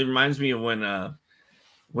reminds me of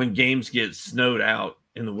when games get snowed out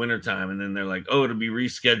in the wintertime, and then they're like, oh, it'll be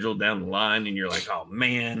rescheduled down the line, and you're like, oh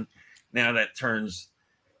man, now that turns,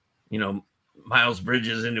 Miles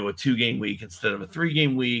Bridges into a 2-game week instead of a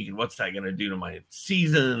 3-game week, and what's that going to do to my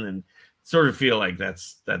season? And sort of feel like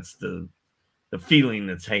that's the feeling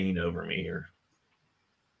that's hanging over me here.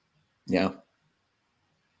 Yeah.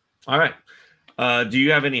 All right. Do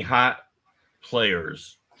you have any hot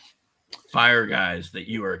players, fire guys that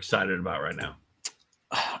you are excited about right now?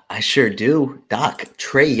 I sure do. Doc,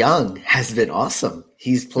 Trae Young has been awesome.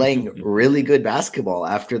 He's playing really good basketball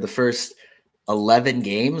after the first 11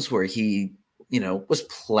 games where he, was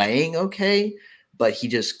playing okay, but he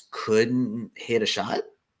just couldn't hit a shot.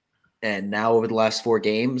 And now over the last 4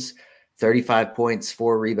 games, 35 points,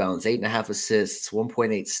 4 rebounds, 8.5 assists,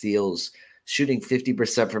 1.8 steals, shooting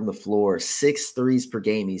 50% from the floor, 6 threes per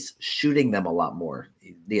game. He's shooting them a lot more.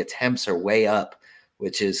 The attempts are way up,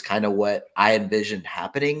 which is kind of what I envisioned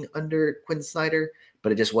happening under Quinn Snyder,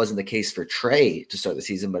 but it just wasn't the case for Trae to start the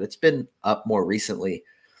season, but it's been up more recently.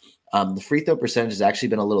 The free throw percentage has actually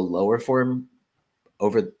been a little lower for him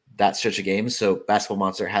over that stretch of games. So Basketball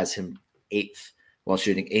Monster has him 8th while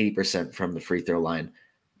shooting 80% from the free throw line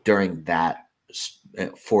during that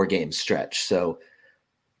 4-game stretch. So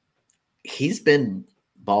he's been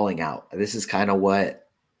balling out. This is kind of what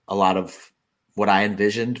I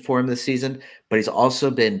envisioned for him this season, but he's also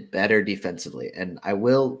been better defensively. And I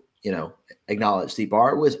will, acknowledge the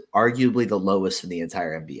bar was arguably the lowest in the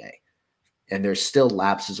entire NBA. And there's still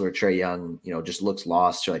lapses where Trae Young, just looks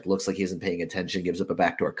lost or looks like he isn't paying attention, gives up a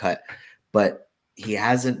backdoor cut. But he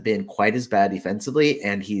hasn't been quite as bad defensively,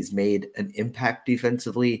 and he's made an impact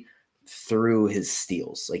defensively through his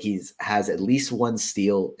steals. He has at least 1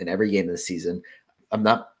 steal in every game of the season. I'm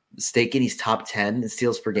not mistaken, he's top 10 in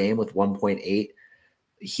steals per game with 1.8.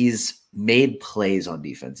 He's made plays on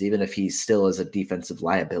defense, even if he still is a defensive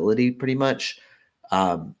liability pretty much.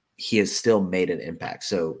 He has still made an impact.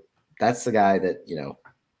 So that's the guy that,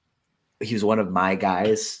 he was one of my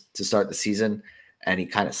guys to start the season, and he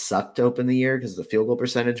kind of sucked to open the year because of the field goal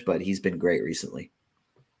percentage, but he's been great recently.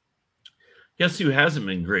 Guess who hasn't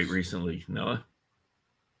been great recently, Noah?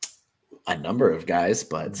 A number of guys,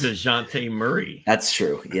 but DeJounte Murray. That's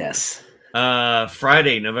true. Yes.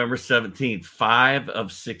 Friday, November 17th, 5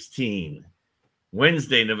 of 16.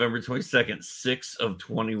 Wednesday, November 22nd, 6 of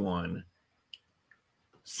 21.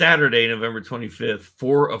 Saturday, November 25th,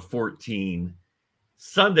 4 of 14.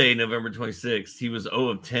 Sunday, November 26th, he was 0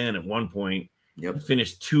 of 10 at one point. Yep.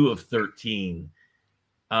 Finished 2 of 13.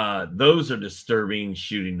 Those are disturbing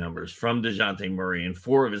shooting numbers from DeJounte Murray in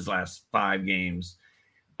 4 of his last 5 games.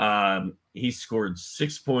 He scored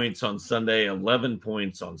 6 points on Sunday, 11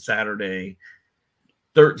 points on Saturday,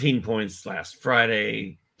 13 points last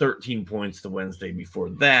Friday, 13 points the Wednesday before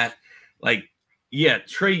that.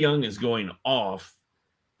 Trae Young is going off,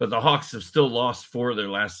 but the Hawks have still lost 4 of their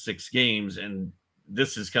last 6 games, and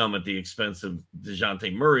this has come at the expense of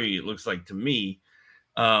DeJounte Murray, it looks like to me.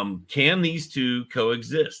 Can these two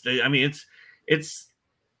coexist? I mean, it's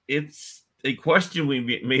a question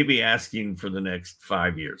we may be asking for the next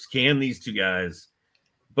 5 years. Can these two guys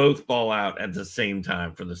both ball out at the same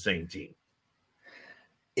time for the same team?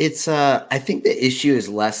 It's I think the issue is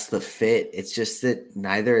less the fit. It's just that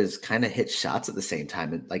neither has kind of hit shots at the same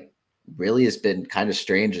time. And really has been kind of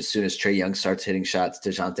strange. As soon as Trae Young starts hitting shots,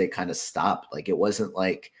 DeJounte kind of stopped. It wasn't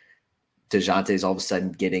like DeJounte's all of a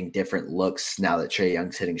sudden getting different looks now that Trae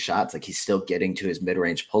Young's hitting shots. He's still getting to his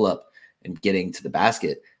mid-range pull-up and getting to the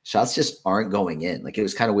basket. Shots just aren't going in. It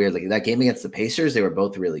was kind of weird. That game against the Pacers, they were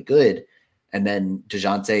both really good. And then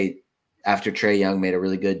DeJounte, after Trae Young made a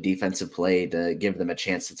really good defensive play to give them a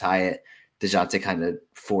chance to tie it, DeJounte kind of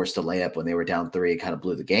forced a layup when they were down 3 and kind of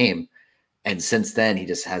blew the game. And since then, he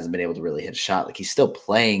just hasn't been able to really hit a shot. He's still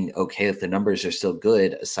playing okay if the numbers are still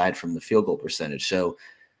good, aside from the field goal percentage. So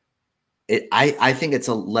I think it's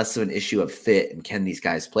less of an issue of fit and can these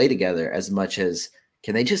guys play together as much as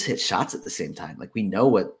can they just hit shots at the same time? We know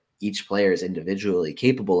what each player is individually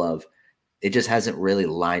capable of. It just hasn't really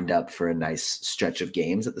lined up for a nice stretch of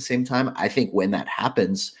games at the same time. I think when that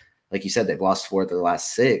happens, like you said, they've lost 4 of their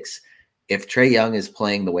last 6. If Trae Young is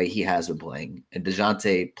playing the way he has been playing and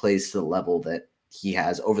DeJounte plays to the level that he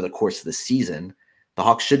has over the course of the season, the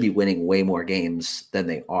Hawks should be winning way more games than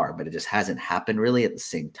they are, but it just hasn't happened really at the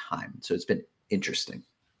same time. So it's been interesting.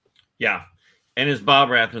 Yeah. And as Bob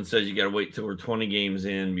Rathman says, you got to wait till we're 20 games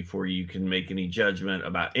in before you can make any judgment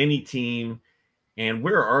about any team. And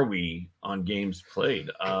where are we on games played?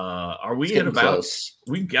 Are we at about close?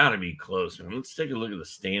 We've got to be close, man. Let's take a look at the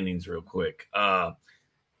standings real quick.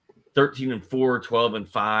 13-4,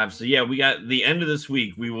 12-5. So yeah, we got the end of this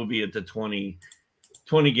week. We will be at the 20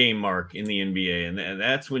 game mark in the NBA, and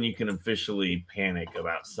that's when you can officially panic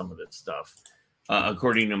about some of this stuff,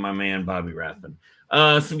 according to my man Bobby Rathman.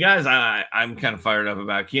 Some guys I'm kind of fired up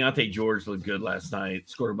about. Keontae George looked good last night,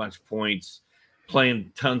 scored a bunch of points,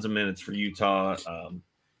 playing tons of minutes for Utah.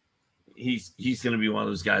 He's going to be one of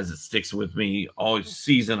those guys that sticks with me all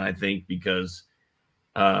season, I think, because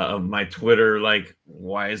of my Twitter, like,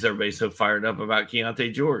 why is everybody so fired up about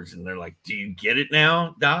Keontae George? And they're like, do you get it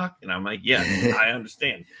now, Doc? And I'm like, yes, I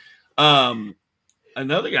understand.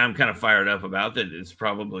 Another guy I'm kind of fired up about that is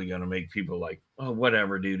probably going to make people like, oh,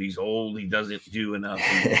 whatever, dude. He's old. He doesn't do enough.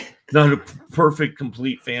 He's not a perfect,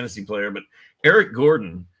 complete fantasy player. But Eric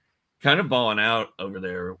Gordon kind of balling out over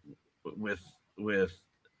there with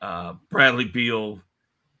Bradley Beal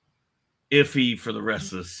iffy for the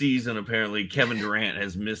rest of the season. Apparently, Kevin Durant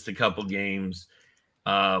has missed a couple games.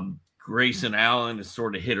 Grayson Allen is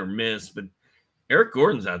sort of hit or miss. But Eric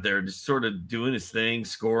Gordon's out there just sort of doing his thing,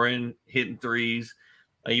 scoring, hitting threes.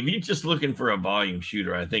 Like, if you're just looking for a volume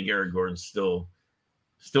shooter, I think Eric Gordon's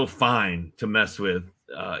still fine to mess with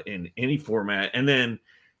in any format. And then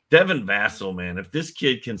Devin Vassell, man, if this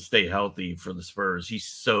kid can stay healthy for the Spurs, he's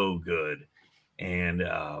so good. And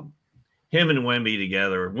him and Wemby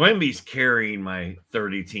together, Wemby's carrying my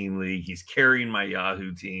 30-team league. He's carrying my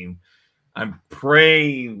Yahoo team. I'm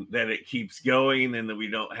praying that it keeps going and that we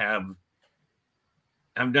don't have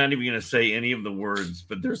 – I'm not even going to say any of the words,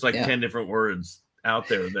 but there's like 10 different words out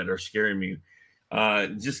there that are scaring me.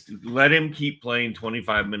 Just let him keep playing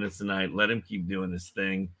 25 minutes a night. Let him keep doing his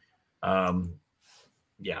thing.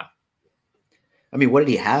 Yeah. I mean, what did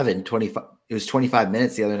he have in 25? It was 25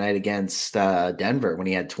 minutes the other night against Denver when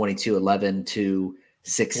he had 22, 11, 2,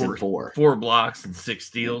 6, and 4. 4 blocks and 6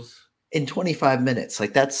 steals. In 25 minutes.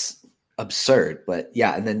 Like, that's absurd. But,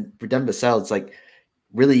 yeah, and then for Devin Vassell, it's like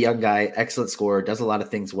really young guy, excellent scorer, does a lot of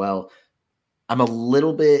things well. I'm a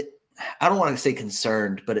little bit – I don't want to say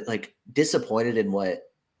concerned, but disappointed in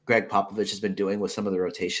what Greg Popovich has been doing with some of the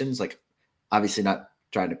rotations. Like, obviously not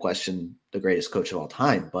trying to question the greatest coach of all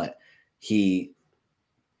time, but he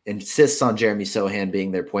insists on Jerami Sohan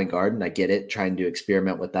being their point guard. And I get it, trying to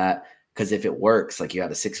experiment with that. Because if it works, like, you have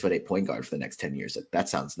a 6'8" point guard for the next 10 years. Like, that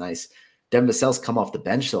sounds nice. Devin Vassell's come off the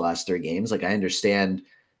bench the last 3 games. Like, I understand,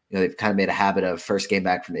 they've kind of made a habit of first game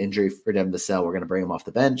back from injury for Devin Vassell, we're going to bring him off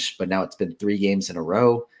the bench. But now it's been 3 games in a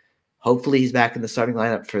row. Hopefully he's back in the starting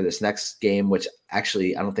lineup for this next game, which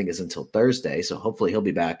actually I don't think is until Thursday. So hopefully he'll be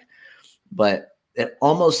back. But it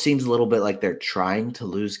almost seems a little bit like they're trying to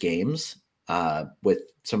lose games with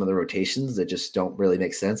some of the rotations that just don't really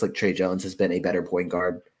make sense. Like, Trey Jones has been a better point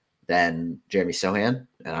guard than Jerami Sohan,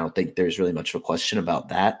 and I don't think there's really much of a question about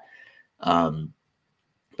that. But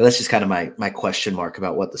that's just kind of my question mark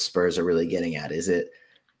about what the Spurs are really getting at. Is it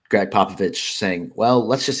Greg Popovich saying, well,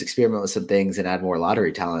 let's just experiment with some things and add more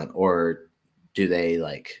lottery talent? Or do they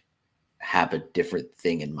have a different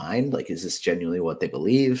thing in mind? Like, is this genuinely what they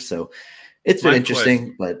believe? So it's been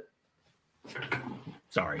interesting, but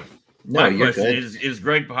sorry. No, my question is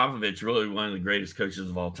Greg Popovich really one of the greatest coaches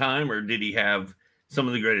of all time, or did he have some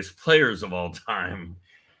of the greatest players of all time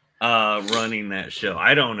running that show?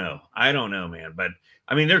 I don't know, man. But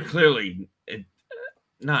I mean, they're clearly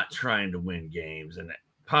not trying to win games, and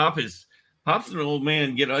Pop's an old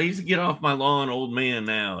man. He's a get off my lawn old man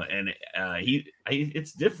now, and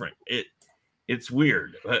it's different. It's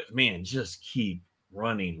weird, but man, just keep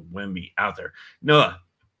running Wemby out there. Noah,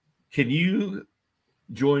 can you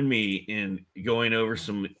join me in going over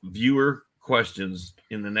some viewer questions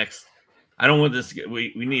in the next? I don't want this.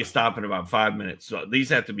 We need to stop in about 5 minutes. So these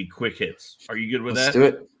have to be quick hits. Are you good with that? Let's do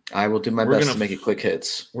it. I will do my best to make it quick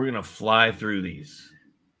hits. We're gonna fly through these.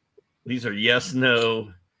 These are yes,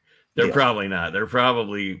 no. They're probably not. They're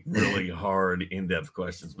probably really hard, in-depth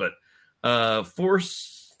questions. But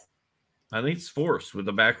Force, I think it's Force with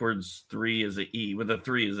a backwards 3 as an E, with a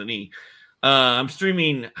 3 as an E. I'm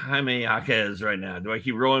streaming Jaime Jaquez right now. Do I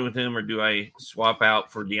keep rolling with him, or do I swap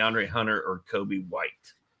out for DeAndre Hunter or Kobe White?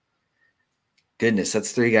 Goodness,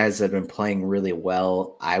 that's 3 guys that have been playing really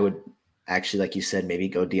well. I would actually, like you said, maybe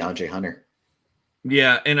go DeAndre Hunter.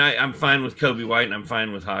 Yeah, and I'm fine with Kobe White, and I'm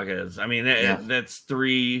fine with Jaquez. I mean, that's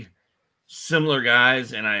 3 similar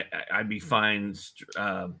guys, and I'd be fine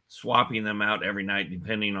swapping them out every night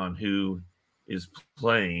depending on who is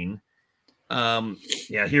playing.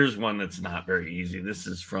 Here's one that's not very easy. This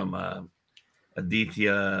is from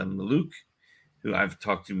Aditya Maluk, who I've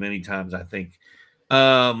talked to many times, I think.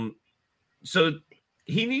 So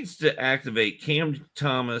he needs to activate Cam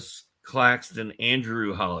Thomas, Claxton, and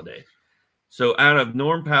Drew Holiday. So out of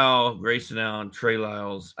Norm Powell, Grayson Allen, Trey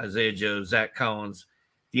Lyles, Isaiah Joe, Zach Collins,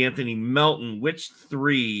 DeAnthony Melton, which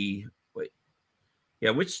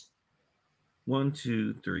 1,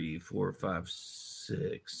 2, 3, 4, 5,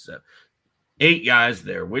 6, 7, 8 guys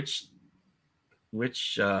there. Which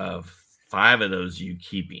 5 of those are you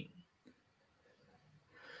keeping?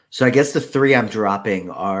 So I guess the 3 I'm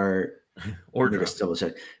dropping are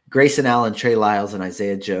Grayson Allen, Trey Lyles, and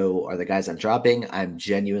Isaiah Joe are the guys I'm dropping. I'm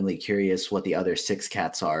genuinely curious what the other 6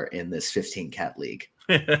 cats are in this 15 cat league.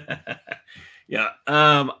 Yeah.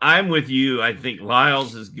 I'm with you. I think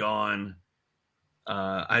Lyles is gone.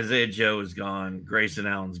 Isaiah Joe is gone. Grayson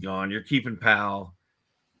Allen's gone. You're keeping Powell.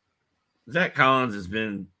 Zach Collins has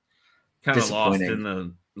been kind of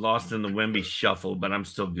lost in the Wemby shuffle, but I'm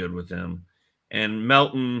still good with him. And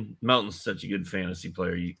Melton's such a good fantasy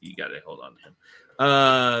player. You got to hold on to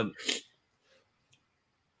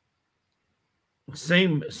him.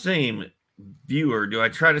 Same viewer. Do I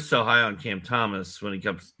try to sell high on Cam Thomas when he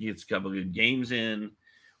gets a couple of good games in,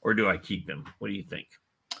 or do I keep him? What do you think?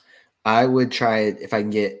 I would try it if I can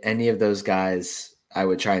get any of those guys. I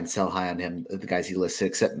would try and sell high on him. The guys he listed,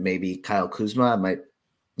 except maybe Kyle Kuzma.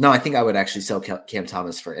 I think I would actually sell Cam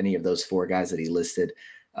Thomas for any of those 4 guys that he listed.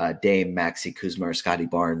 Dame, Maxey, Kuzma, or Scotty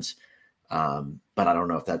Barnes. But I don't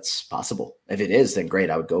know if that's possible. If it is, then great.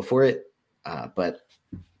 I would go for it. But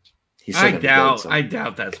he's I doubt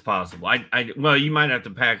that's possible. Well, you might have to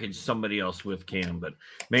package somebody else with Cam, but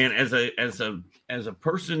man, as a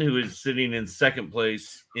person who is sitting in second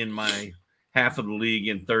place in my half of the league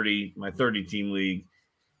in my 30 team league,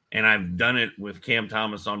 and I've done it with Cam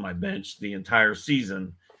Thomas on my bench the entire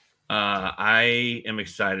season, I am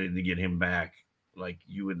excited to get him back. Like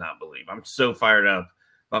you would not believe. I'm so fired up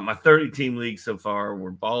about my 30 team league so far.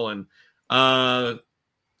 We're balling.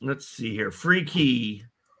 Let's see here. Free key.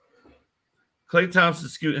 Klay Thompson,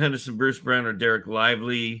 Scoot Henderson, Bruce Brown, or Derek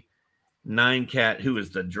Lively. 9 cat. Who is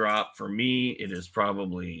the drop for me? It is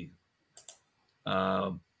probably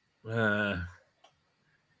I don't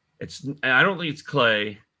think it's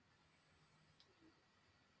Klay.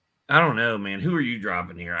 I don't know, man. Who are you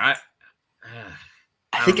dropping here? I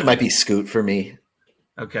think it might be Scoot for me.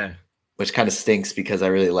 Okay. Which kind of stinks because I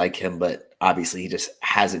really like him, but obviously he just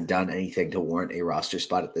hasn't done anything to warrant a roster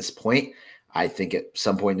spot at this point. I think at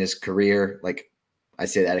some point in his career, like I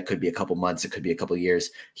say that it could be a couple months, it could be a couple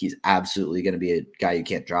years, he's absolutely going to be a guy you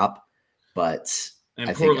can't drop. But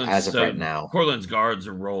I think as of right now, Portland's guards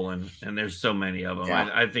are rolling, and there's so many of them.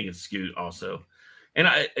 Yeah. I think it's Scoot also. And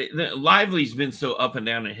Lively's been so up and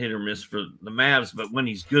down and hit or miss for the Mavs, but when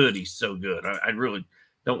he's good, he's so good. I really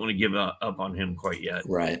don't want to give up on him quite yet.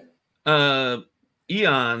 Right.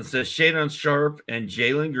 Eon says Shadon Sharp and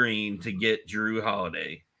Jalen Green to get Drew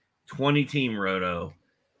Holiday. 20-team roto.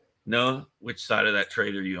 No, which side of that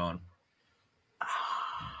trade are you on?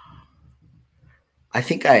 I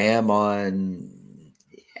think I am on.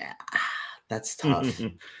 Yeah, that's tough.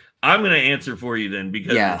 I'm going to answer for you then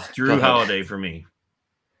because it's Drew Holiday for me.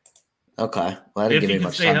 Okay. Well, I didn't give me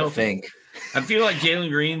much time to think. I feel like Jalen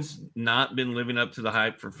Green's not been living up to the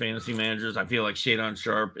hype for fantasy managers. I feel like Shadon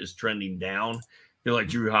Sharp is trending down. I feel like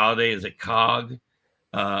Drew Holiday is a cog,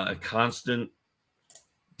 a constant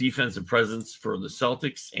defensive presence for the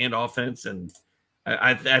Celtics and offense. And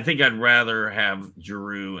I think I'd rather have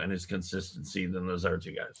Drew and his consistency than those other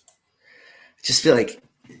 2 guys. I just feel like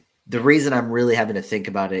the reason I'm really having to think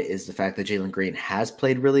about it is the fact that Jalen Green has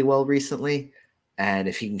played really well recently. And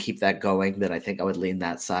if he can keep that going, then I think I would lean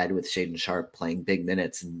that side with Shadon Sharp playing big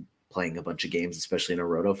minutes and playing a bunch of games, especially in a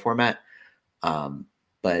roto format.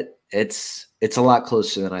 But it's a lot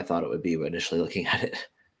closer than I thought it would be initially looking at it.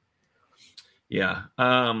 Yeah.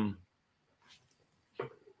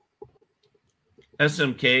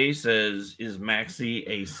 SMK says, is Maxey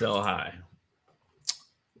a sell high?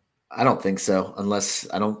 I don't think so, unless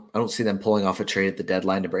I don't see them pulling off a trade at the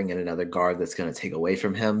deadline to bring in another guard that's going to take away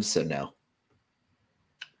from him. So no.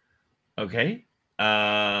 Okay.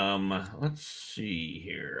 Let's see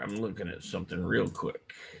here. I'm looking at something real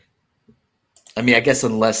quick. I mean, I guess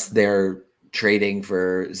unless they're trading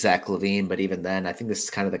for Zach LaVine, but even then, I think this is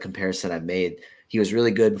kind of the comparison I've made. He was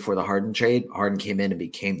really good before the Harden trade. Harden came in and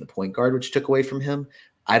became the point guard, which took away from him.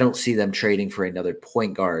 I don't see them trading for another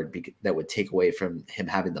point guard that would take away from him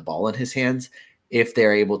having the ball in his hands. If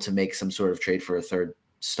they're able to make some sort of trade for a third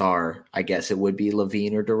star, I guess it would be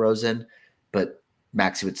LaVine or DeRozan, but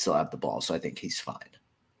Maxey would still have the ball, so I think he's fine.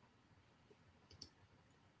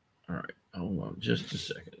 All right. Hold on just a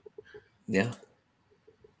second. Yeah.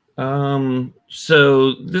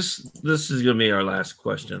 So this is going to be our last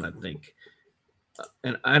question, I think.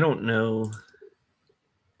 And I don't know.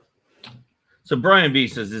 So Brian B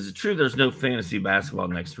says, is it true there's no fantasy basketball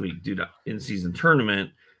next week due to in-season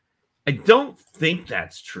tournament? I don't think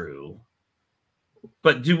that's true.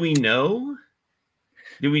 But do we know?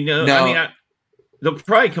 Do we know? No. I mean, they'll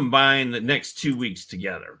probably combine the next 2 weeks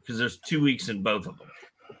together because there's 2 weeks in both of them.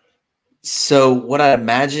 So what I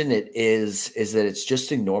imagine it is that it's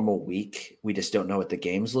just a normal week. We just don't know what the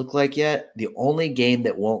games look like yet. The only game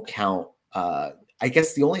that won't count, I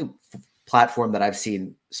guess the only platform that I've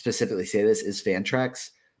seen specifically say this is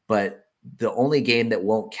Fantrax, but the only game that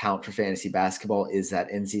won't count for fantasy basketball is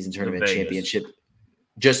that in-season tournament championship.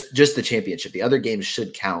 Just the championship. The other games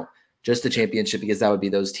should count. Just the championship, because that would be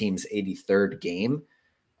those teams' 83rd game.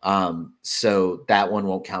 So that one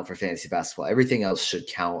won't count for fantasy basketball. Everything else should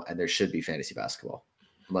count, and there should be fantasy basketball.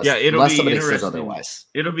 Unless somebody says otherwise.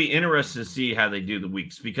 It'll be interesting to see how they do the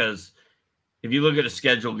weeks, because if you look at a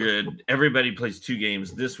schedule grid, everybody plays 2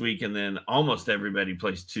 games this week, and then almost everybody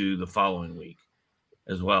plays 2 the following week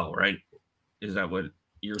as well, right? Is that what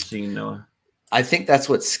you're seeing, Noah? I think that's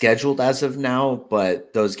what's scheduled as of now,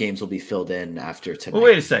 but those games will be filled in after tonight. Well,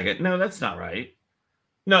 wait a second. No, that's not right.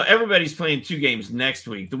 No, everybody's playing 2 games next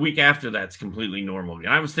week. The week after that's completely normal.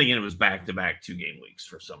 I was thinking it was back-to-back 2-game weeks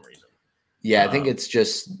for some reason. Yeah, I think it's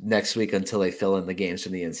just next week until they fill in the games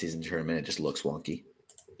from the in-season tournament. It just looks wonky.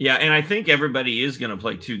 Yeah, and I think everybody is going to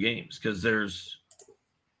play 2 games because there's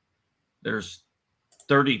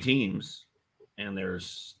 30 teams, and I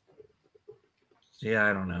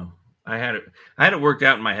don't know. I had it worked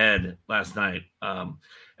out in my head last night. And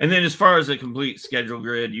then as far as a complete schedule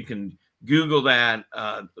grid, you can Google that.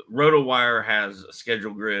 RotoWire has a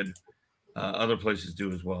schedule grid. Other places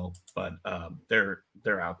do as well, but they're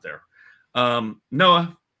out there.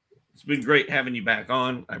 Noah, it's been great having you back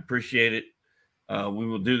on. I appreciate it. We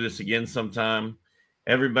will do this again sometime.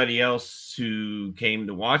 Everybody else who came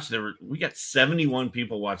to watch, we got 71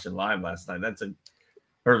 people watching live last night.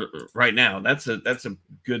 Right now. That's a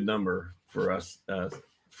good number for us.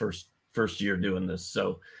 First year doing this.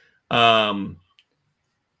 So,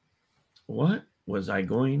 what was I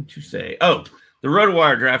going to say? Oh, the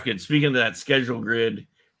RotoWire draft kit. Speaking of that schedule grid,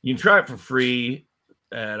 you can try it for free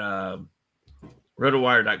at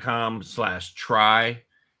rotowire.com/try.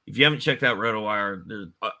 If you haven't checked out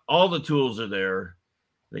RotoWire, all the tools are there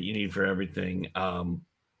that you need for everything.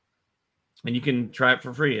 And you can try it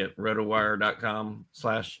for free at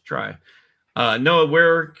rotowire.com/try. Noah,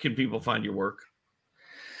 where can people find your work?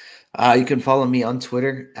 You can follow me on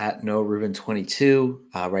Twitter at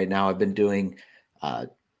NoahRubin22. Right now I've been doing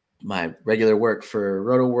my regular work for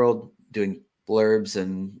RotoWorld, doing blurbs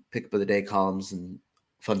and pick up of the day columns and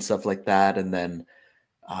fun stuff like that. And then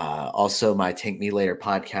also my Tank Me Later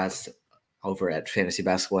podcast over at Fantasy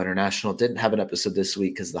Basketball International. Didn't have an episode this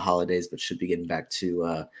week because of the holidays, but should be getting back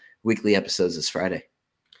to weekly episodes this Friday.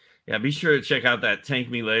 Yeah, be sure to check out that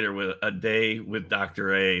Tank Me Later with a day with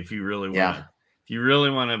Dr. A if you really want. Yeah. If you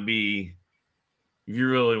really want to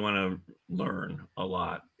learn a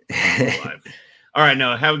lot. All right,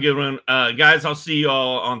 Noah, have a good one. Guys, I'll see you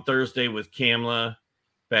all on Thursday with Kamla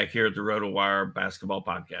back here at the RotoWire Basketball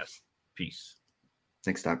Podcast. Peace.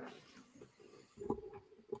 Thanks, Doc.